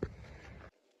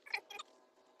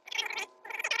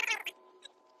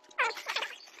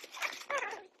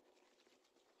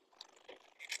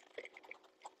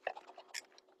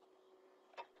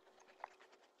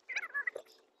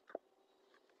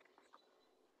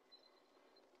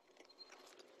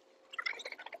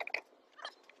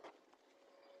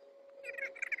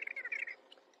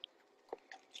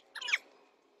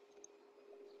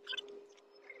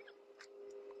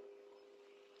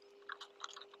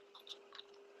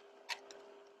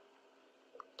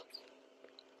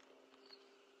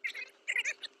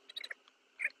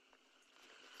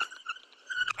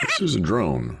 This is a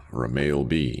drone, or a male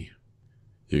bee.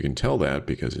 You can tell that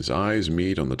because his eyes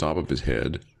meet on the top of his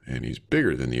head, and he's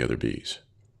bigger than the other bees.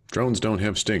 Drones don't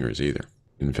have stingers either.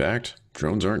 In fact,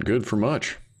 drones aren't good for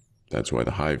much. That's why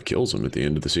the hive kills them at the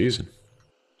end of the season.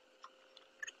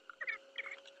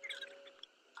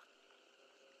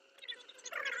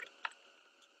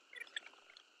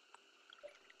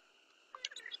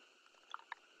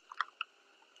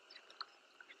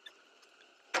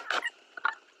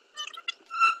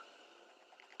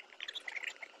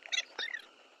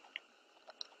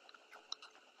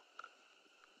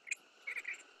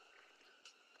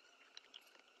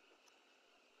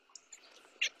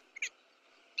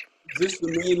 Is this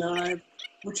the main hive?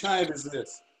 Which hive is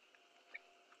this?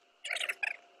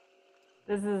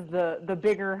 This is the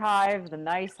bigger hive, the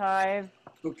nice hive.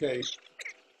 Okay.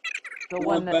 The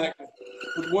one that, back,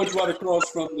 the one's right across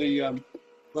from the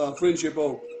Friendship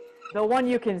Oak. the one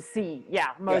you can see,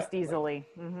 yeah, most Yeah. easily.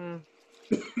 Mm-hmm.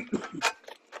 May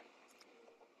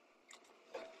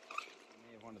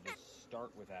have wanted to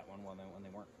start with that one when they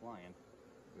weren't flying.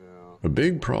 A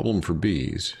big problem for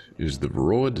bees is the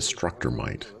Varroa destructor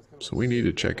mite, so we need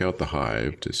to check out the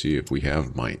hive to see if we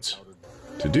have mites.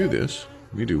 To do this,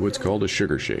 we do what's called a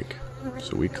sugar shake.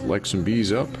 So we collect some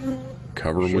bees up,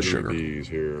 cover them with sugar. Bees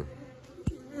here.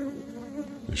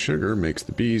 The sugar makes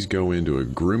the bees go into a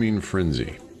grooming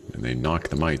frenzy, and they knock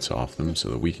the mites off them so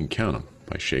that we can count them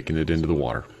by shaking it into the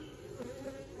water.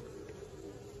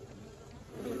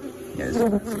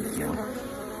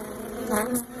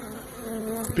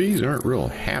 The bees aren't real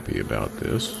happy about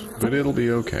this, but it'll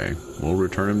be okay. We'll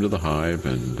return them to the hive,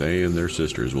 and they and their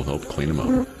sisters will help clean them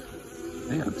up.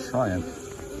 They are trying.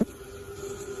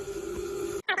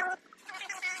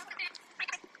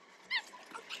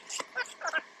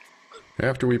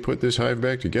 After we put this hive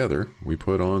back together, we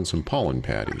put on some pollen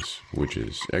patties, which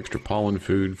is extra pollen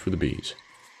food for the bees.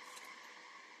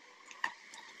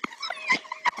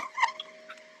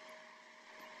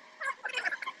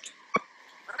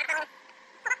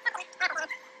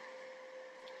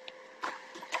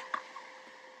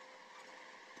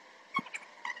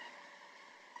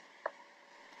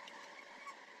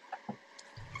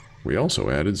 We also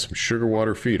added some sugar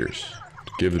water feeders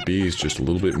to give the bees just a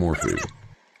little bit more food.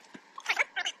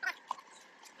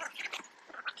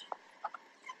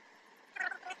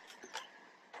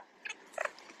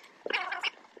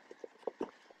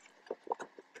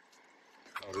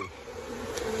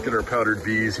 Get our powdered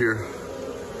bees here.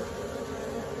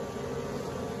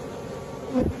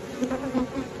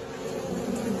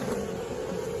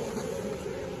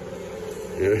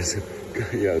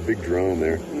 Yeah, a big drone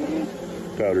there.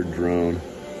 Powdered drone.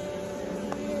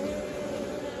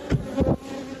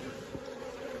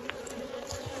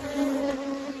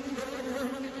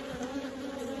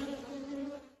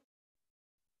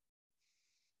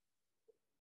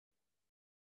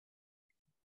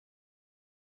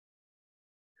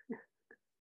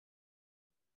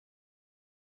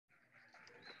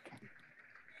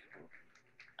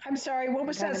 I'm sorry, what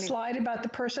was that slide about the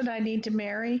person I need to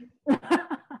marry?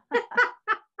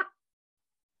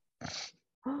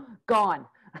 Gone.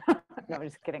 No, I'm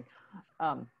just kidding.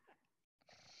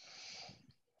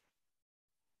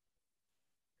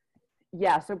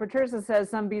 Yeah, so Patricia says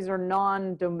some bees are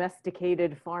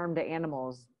non-domesticated farmed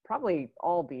animals. Probably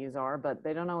all bees are, but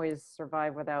they don't always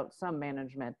survive without some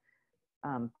management.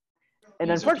 And Bees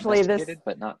unfortunately, are domesticated,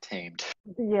 but not tamed.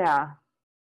 Yeah.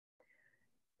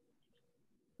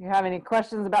 You have any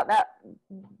questions about that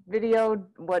video,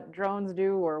 what drones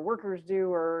do or workers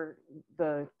do, or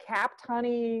the capped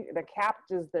honey? The capped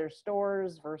is their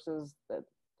stores versus the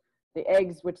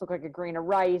eggs, which look like a grain of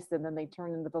rice, and then they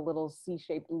turn into the little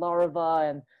C-shaped larva.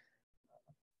 And is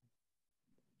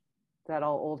that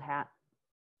all old hat?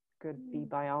 Good bee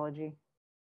biology.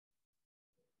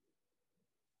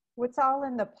 What's all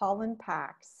in the pollen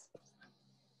packs?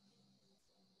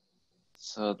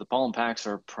 So the pollen packs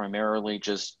are primarily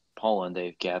just pollen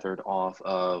they've gathered off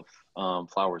of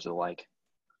flowers alike.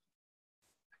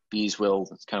 Bees will,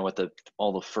 it's kind of what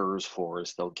all the fur's for,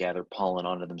 is they'll gather pollen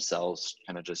onto themselves,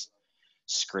 kind of just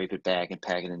scrape it back and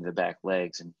pack it into the back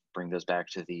legs and bring those back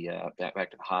to the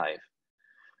back to the hive.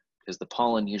 Because the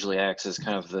pollen usually acts as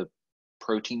kind of the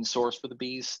protein source for the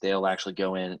bees. They'll actually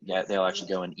go in, they'll actually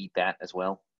go and eat that as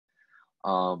well. A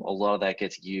lot of that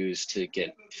gets used to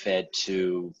get fed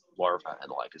to larvae and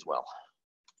the like as well.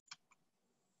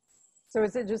 So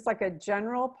is it just like a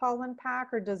general pollen pack,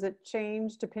 or does it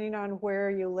change depending on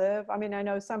where you live? I mean, I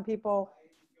know some people,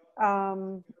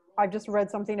 I've just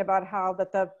read something about how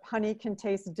that the honey can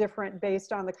taste different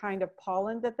based on the kind of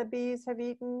pollen that the bees have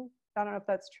eaten. I don't know if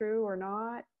that's true or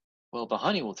not. Well, the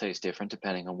honey will taste different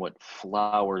depending on what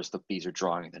flowers the bees are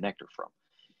drawing the nectar from.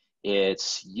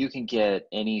 You can get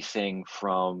anything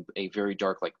from a very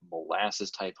dark, like molasses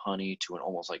type honey, to an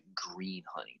almost like green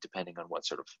honey, depending on what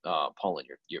sort of pollen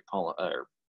your pollen or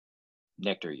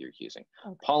nectar you're using.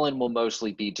 Okay. Pollen will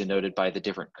mostly be denoted by the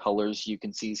different colors you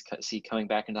can see coming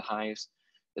back into hives,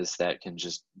 as that can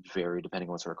just vary depending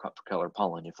on what sort of color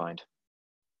pollen you find.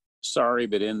 Sorry,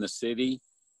 but in the city,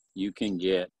 you can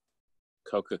get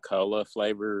Coca-Cola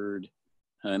flavored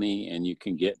honey, and you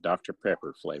can get Dr.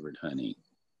 Pepper flavored honey.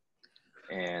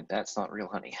 And that's not real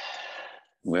honey.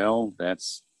 Well,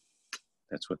 that's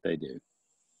what they do.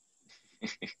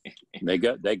 they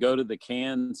go to the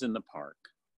cans in the park.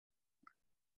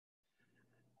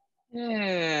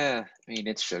 Yeah, I mean,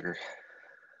 it's sugar.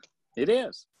 It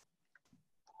is.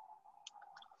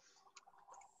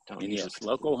 Don't And use yes,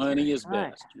 local honey is best.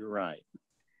 Right. You're right.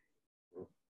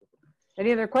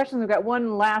 Any other questions? We've got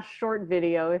one last short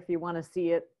video if you want to see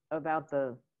it, about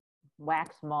the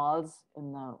wax moths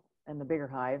in the bigger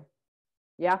hive.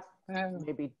 Yeah,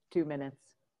 maybe 2 minutes.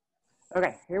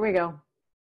 Okay, here we go.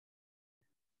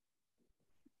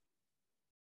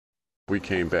 We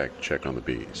came back to check on the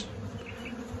bees.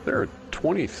 There are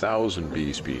 20,000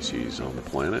 bee species on the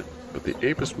planet, but the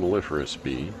Apis mellifera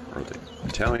bee, or the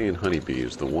Italian honeybee,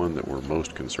 is the one that we're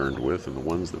most concerned with and the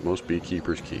ones that most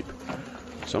beekeepers keep.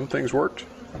 Some things worked,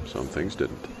 some things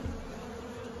didn't.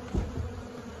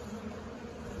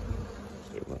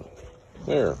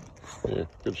 There. Yeah,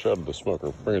 good shot of the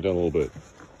smoker. Bring it down a little bit.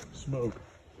 Smoke.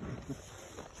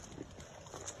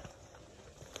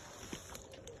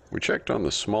 We checked on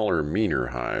the smaller, meaner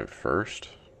hive first,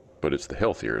 but it's the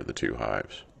healthier of the two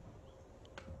hives.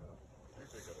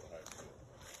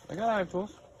 I got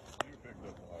eyeballs.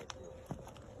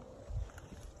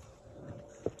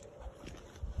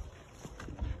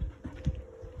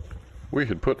 We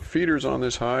had put feeders on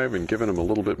this hive and given them a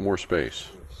little bit more space.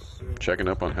 Checking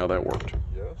up on how that worked.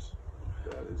 Yes,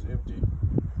 that is empty.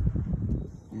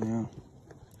 Yeah.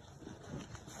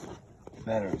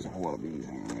 There's a whole lot of bees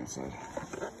hanging on the inside.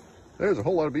 There's a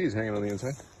whole lot of bees hanging on the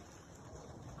inside.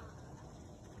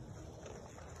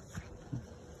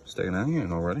 Sticking out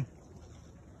here already.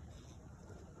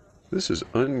 This is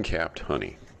uncapped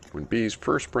honey. When bees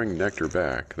first bring nectar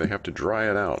back, they have to dry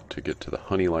it out to get to the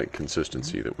honey-like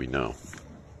consistency that we know.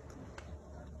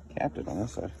 Capped it on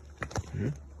this side.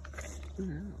 A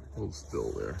little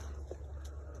still there.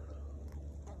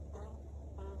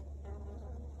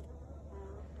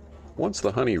 Once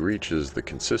the honey reaches the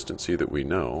consistency that we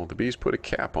know, the bees put a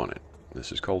cap on it.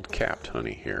 This is called capped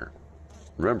honey here.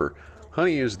 Remember,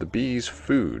 honey is the bees'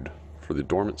 food for the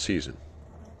dormant season.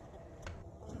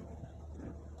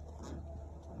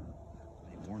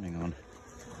 Warning on.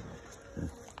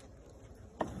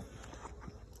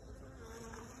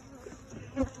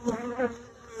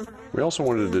 We also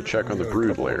wanted to check on the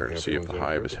brood layer to see if the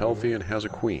hive is healthy and has a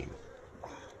queen.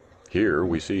 Here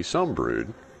we see some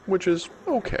brood, which is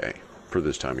okay for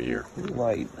this time of year.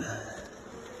 Light.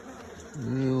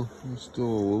 Well, there's still a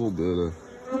little bit of.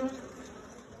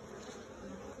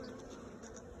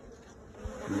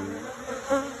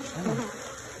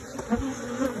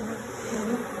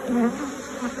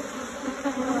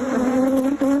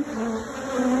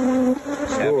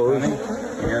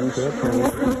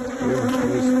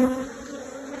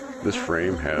 This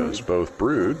frame has both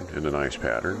brood in a nice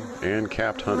pattern and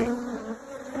capped honey.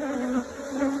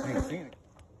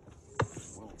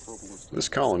 This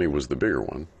colony was the bigger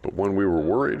one, but one we were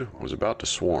worried was about to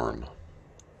swarm.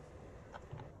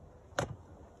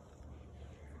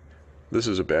 This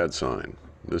is a bad sign.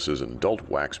 This is an adult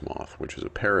wax moth, which is a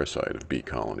parasite of bee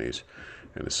colonies,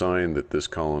 and a sign that this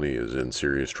colony is in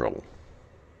serious trouble.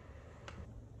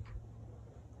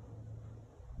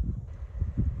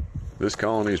 This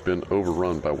colony has been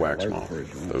overrun by wax moth.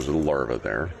 Those are the larvae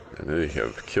there, and they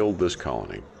have killed this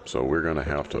colony. So we're going to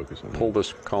have to pull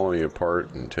this colony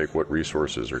apart and take what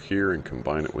resources are here and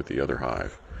combine it with the other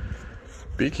hive.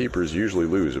 Beekeepers usually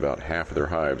lose about half of their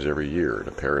hives every year to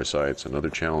parasites and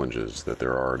other challenges that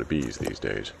there are to bees these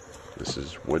days. This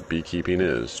is what beekeeping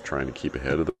is, trying to keep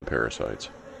ahead of the parasites.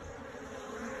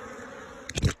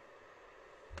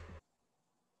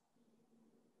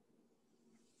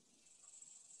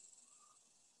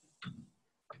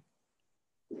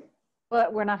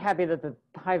 But we're not happy that the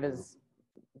hive is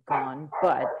gone.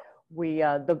 But we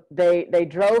they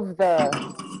drove the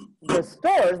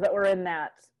stores that were in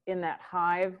that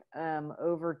hive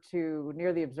over to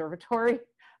near the observatory,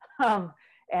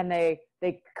 and they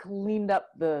cleaned up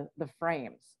the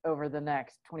frames over the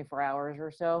next 24 hours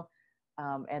or so,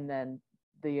 and then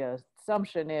the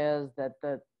assumption is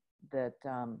that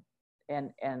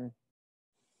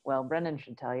well, Brendan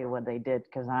should tell you what they did,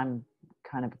 because I'm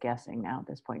kind of guessing now at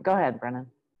this point. Go ahead, Brendan.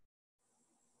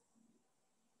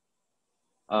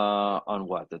 On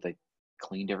what? That they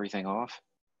cleaned everything off?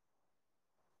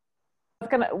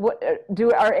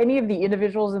 Are any of the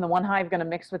individuals in the one hive going to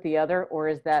mix with the other, or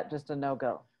is that just a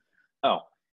no-go? Oh,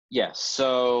 yes.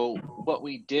 So what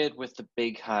we did with the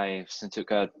big hive, since it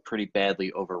got pretty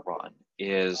badly overrun,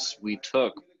 is we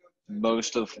took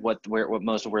most of where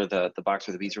the box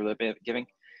where the bees were giving,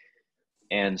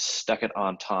 and stuck it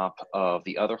on top of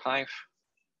the other hive.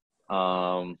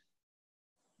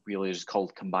 Really is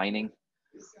called combining.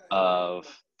 Of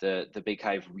the big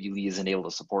hive really isn't able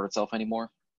to support itself anymore.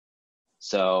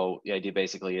 So the idea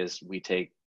basically is we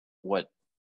take what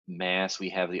mass we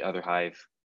have the other hive,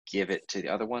 give it to the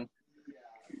other one.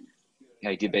 The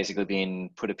idea basically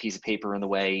being put a piece of paper in the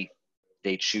way,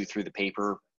 they chew through the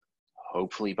paper.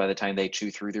 Hopefully by the time they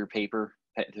chew through the paper,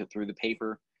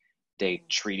 they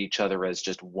treat each other as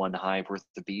just one hive worth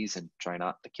of bees and try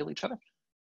not to kill each other.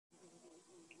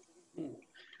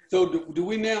 So do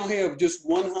we now have just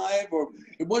one hive, or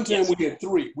at one time we had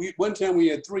three? One time we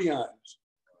had three hives.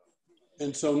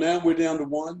 And so now we're down to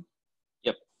one?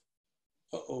 Yep.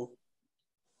 Uh-oh.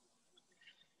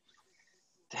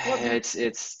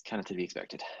 It's kind of to be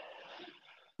expected.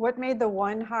 What made the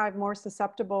one hive more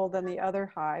susceptible than the other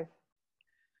hive?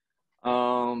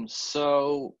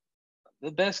 So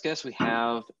the best guess we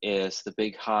have is the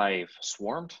big hive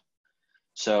swarmed.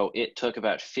 So it took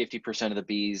about 50% of the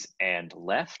bees and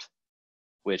left,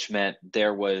 which meant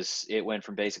it went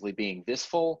from basically being this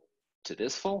full to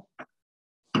this full.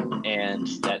 And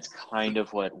that's kind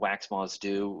of what wax moths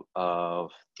do.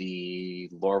 Of the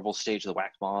larval stage of the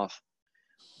wax moth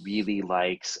really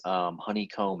likes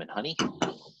honeycomb and honey.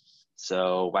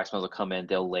 So wax moths will come in,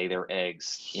 they'll lay their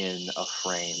eggs in a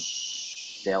frame.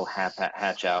 They'll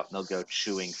hatch out and they'll go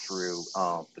chewing through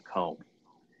the comb.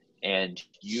 And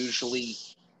usually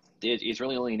it's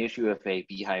really only an issue if a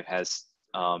beehive has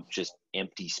just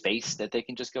empty space that they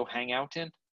can just go hang out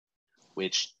in,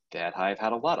 which that hive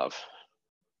had a lot of.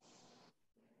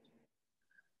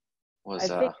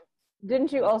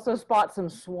 Didn't you also spot some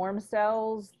swarm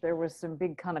cells? There was some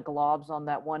big kind of globs on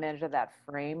that one edge of that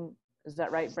frame. Is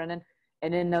that right, Brendan?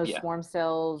 And in those swarm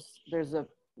cells,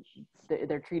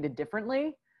 they're treated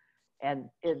differently, and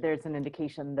there's an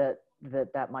indication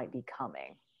that might be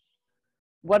coming.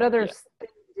 What other,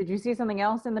 did you see something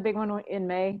else in the big one in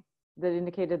May that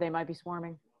indicated they might be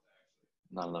swarming?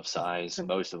 not enough size.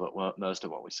 Most of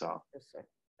what we saw.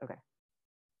 Okay.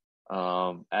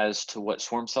 As to what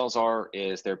swarm cells are,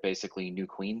 is they're basically new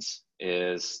queens.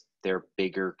 Is they're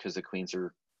bigger because the queens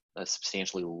are a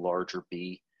substantially larger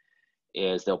bee.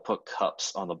 Is they'll put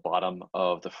cups on the bottom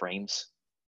of the frames,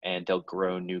 and they'll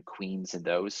grow new queens in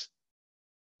those.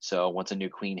 So once a new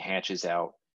queen hatches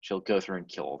out, she'll go through and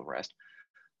kill all the rest.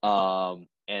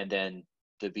 And then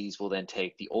the bees will then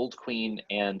take the old queen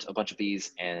and a bunch of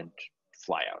bees and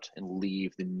fly out and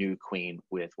leave the new queen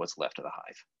with what's left of the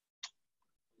hive.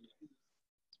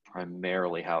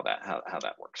 Primarily how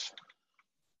that works.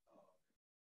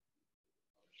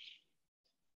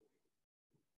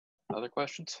 Other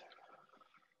questions?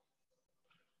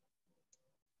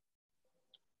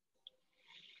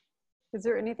 Is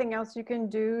there anything else you can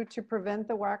do to prevent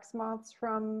the wax moths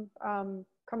from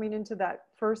coming into that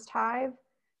first hive?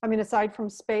 I mean, aside from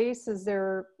space, is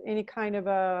there any kind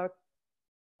of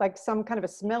some kind of a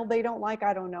smell they don't like?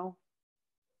 I don't know.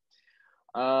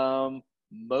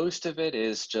 Most of it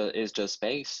is just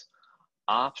space.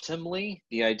 Optimally,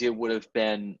 the idea would have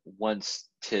been once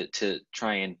to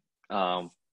try and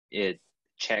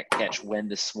catch when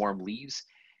the swarm leaves,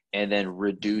 and then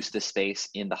reduce the space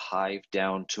in the hive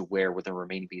down to where the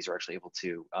remaining bees are actually able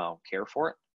to care for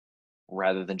it,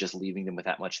 rather than just leaving them with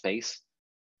that much space.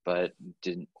 But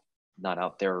not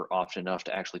out there often enough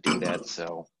to actually do that,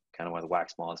 so kind of why the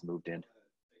wax moths moved in.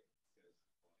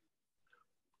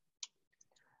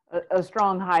 A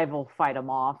strong hive will fight them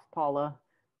off, Paula,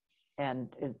 and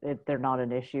they're not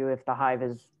an issue if the hive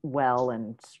is well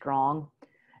and strong.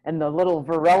 And the little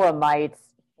varroa mites,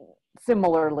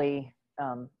 similarly,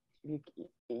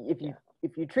 if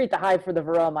you treat the hive for the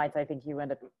varroa mites, I think you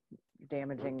end up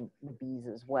damaging the bees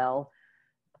as well.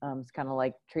 It's kind of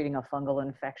like treating a fungal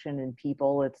infection in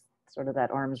people. It's sort of that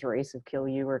arms race of kill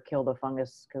you or kill the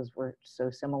fungus because we're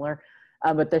so similar.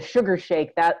 But the sugar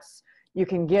shake, you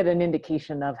can get an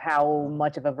indication of how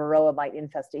much of a varroa mite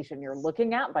infestation you're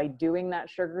looking at by doing that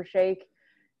sugar shake.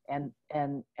 And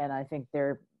I think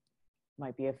there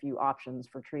might be a few options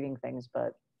for treating things,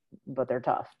 but they're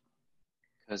tough.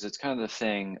 Because it's kind of the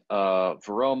thing,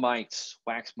 varroa mites,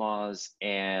 wax moths,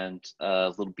 and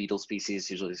little beetle species,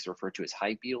 usually it's referred to as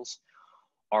hive beetles,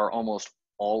 are almost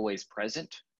always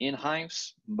present in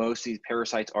hives. Most of these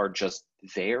parasites are just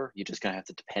there. You're just gonna have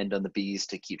to depend on the bees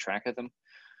to keep track of them.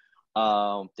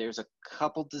 There's a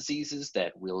couple diseases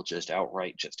that will just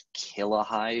outright just kill a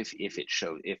hive if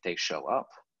they show up,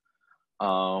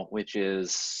 which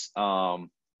is a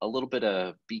little bit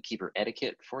of beekeeper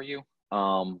etiquette for you.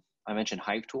 I mentioned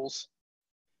hive tools,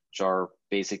 which are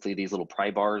basically these little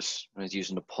pry bars I was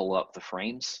using to pull up the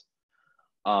frames.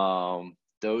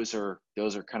 Those are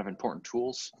kind of important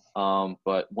tools.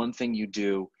 But one thing you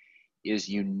do is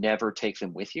you never take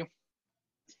them with you.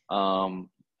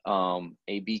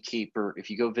 A beekeeper,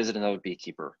 if you go visit another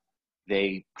beekeeper,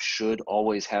 they should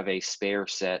always have a spare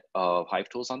set of hive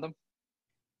tools on them,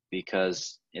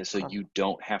 because so you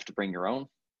don't have to bring your own.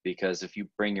 Because if you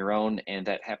bring your own and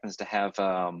that happens to have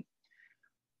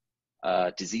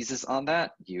diseases on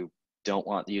that, you don't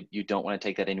want to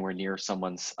take that anywhere near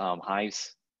someone's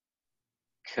hives,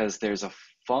 because there's a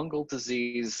fungal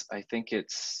disease. I think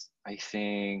it's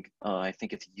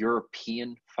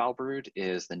European foul brood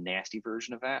is the nasty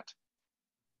version of that,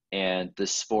 and the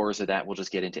spores of that will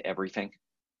just get into everything.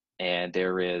 And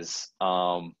there is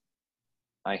I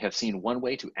have seen one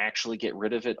way to actually get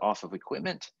rid of it off of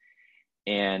equipment,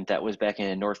 and that was back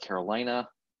in North Carolina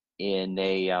in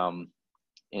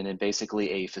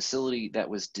basically a facility that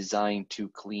was designed to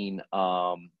clean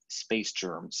space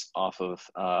germs off of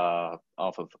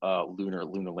lunar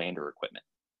lander equipment.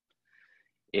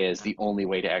 Is the only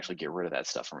way to actually get rid of that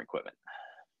stuff from equipment.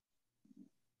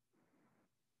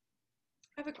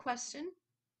 I have a question.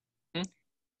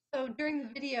 So during the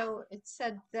video, it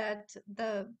said that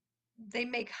they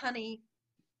make honey,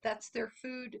 that's their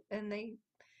food, and they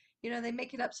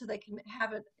make it up so they can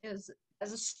have it as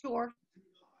a store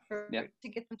to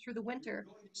get them through the winter.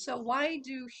 So why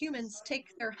do humans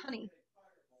take their honey?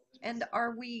 And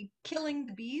are we killing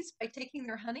the bees by taking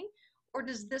their honey? Or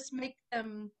does this make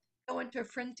them go into a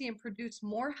frenzy and produce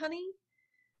more honey?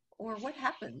 Or what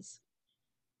happens?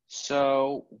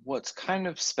 So what's kind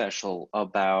of special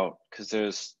about, because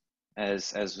there's,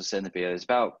 as was said in the video, there's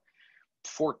about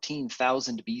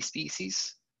 14,000 bee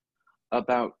species.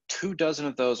 About 24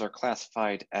 of those are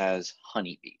classified as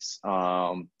honeybees.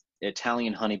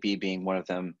 Italian honeybee being one of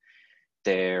them.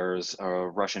 There's a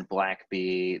Russian black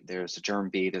bee, there's a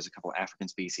German bee, there's a couple of African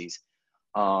species.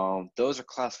 Those are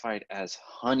classified as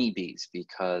honeybees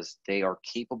because they are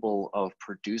capable of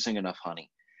producing enough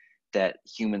honey that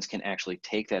humans can actually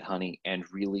take that honey and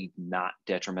really not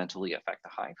detrimentally affect the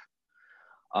hive.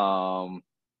 I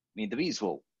mean, the bees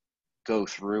will go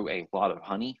through a lot of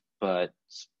honey, but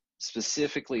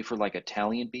specifically for like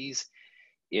Italian bees,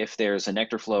 if there's a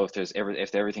nectar flow,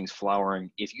 if everything's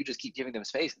flowering, if you just keep giving them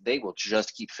space, they will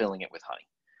just keep filling it with honey.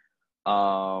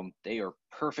 They are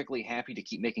perfectly happy to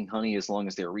keep making honey as long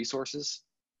as there are resources,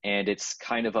 and it's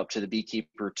kind of up to the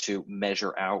beekeeper to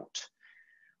measure out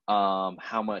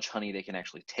how much honey they can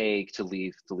actually take to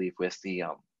leave with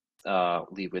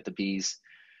the bees.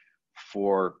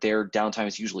 For their downtime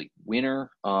is usually winter.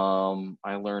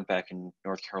 I learned back in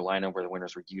North Carolina, where the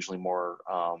winters were usually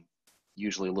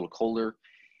usually a little colder.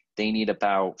 They need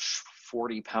about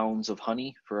 40 pounds of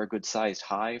honey for a good sized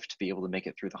hive to be able to make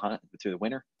it through the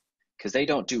winter, because they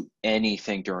don't do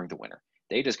anything during the winter.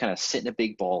 They just kind of sit in a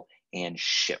big ball and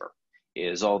shiver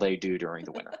is all they do during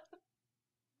the winter.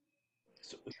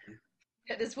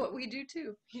 That is what we do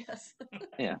too. Yes.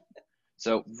 Yeah.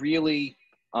 So really,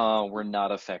 we're really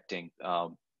not affecting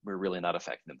them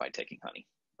by taking honey,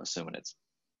 assuming it's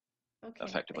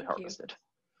effectively harvested.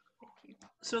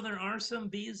 So there are some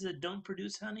bees that don't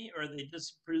produce honey, or they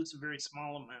just produce a very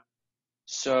small amount?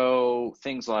 So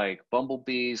things like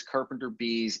bumblebees, carpenter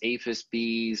bees, aphis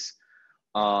bees,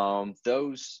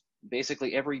 those,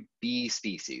 basically every bee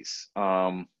species.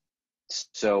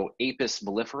 So Apis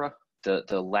mellifera,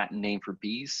 the Latin name for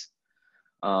bees.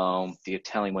 The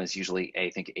Italian one is usually, I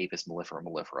think, Apis mellifera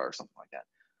or something like that.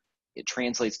 It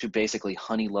translates to basically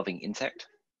honey-loving insect,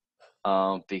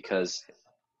 because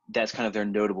that's kind of their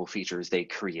notable feature, is they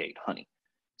create honey.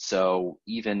 So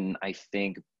even I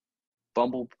think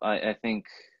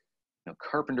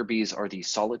carpenter bees are the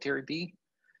solitary bee.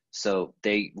 So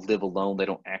they live alone. They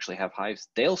don't actually have hives.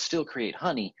 They'll still create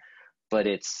honey, but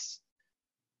it's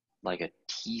like a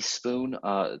teaspoon.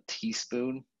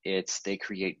 They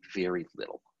create very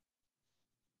little.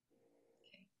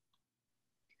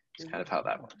 It's kind of how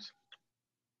that works.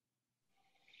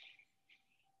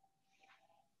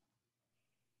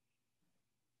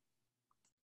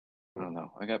 I don't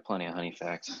know. I got plenty of honey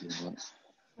facts if you want.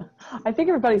 I think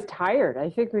everybody's tired. I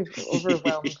think we've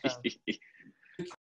overwhelmed them.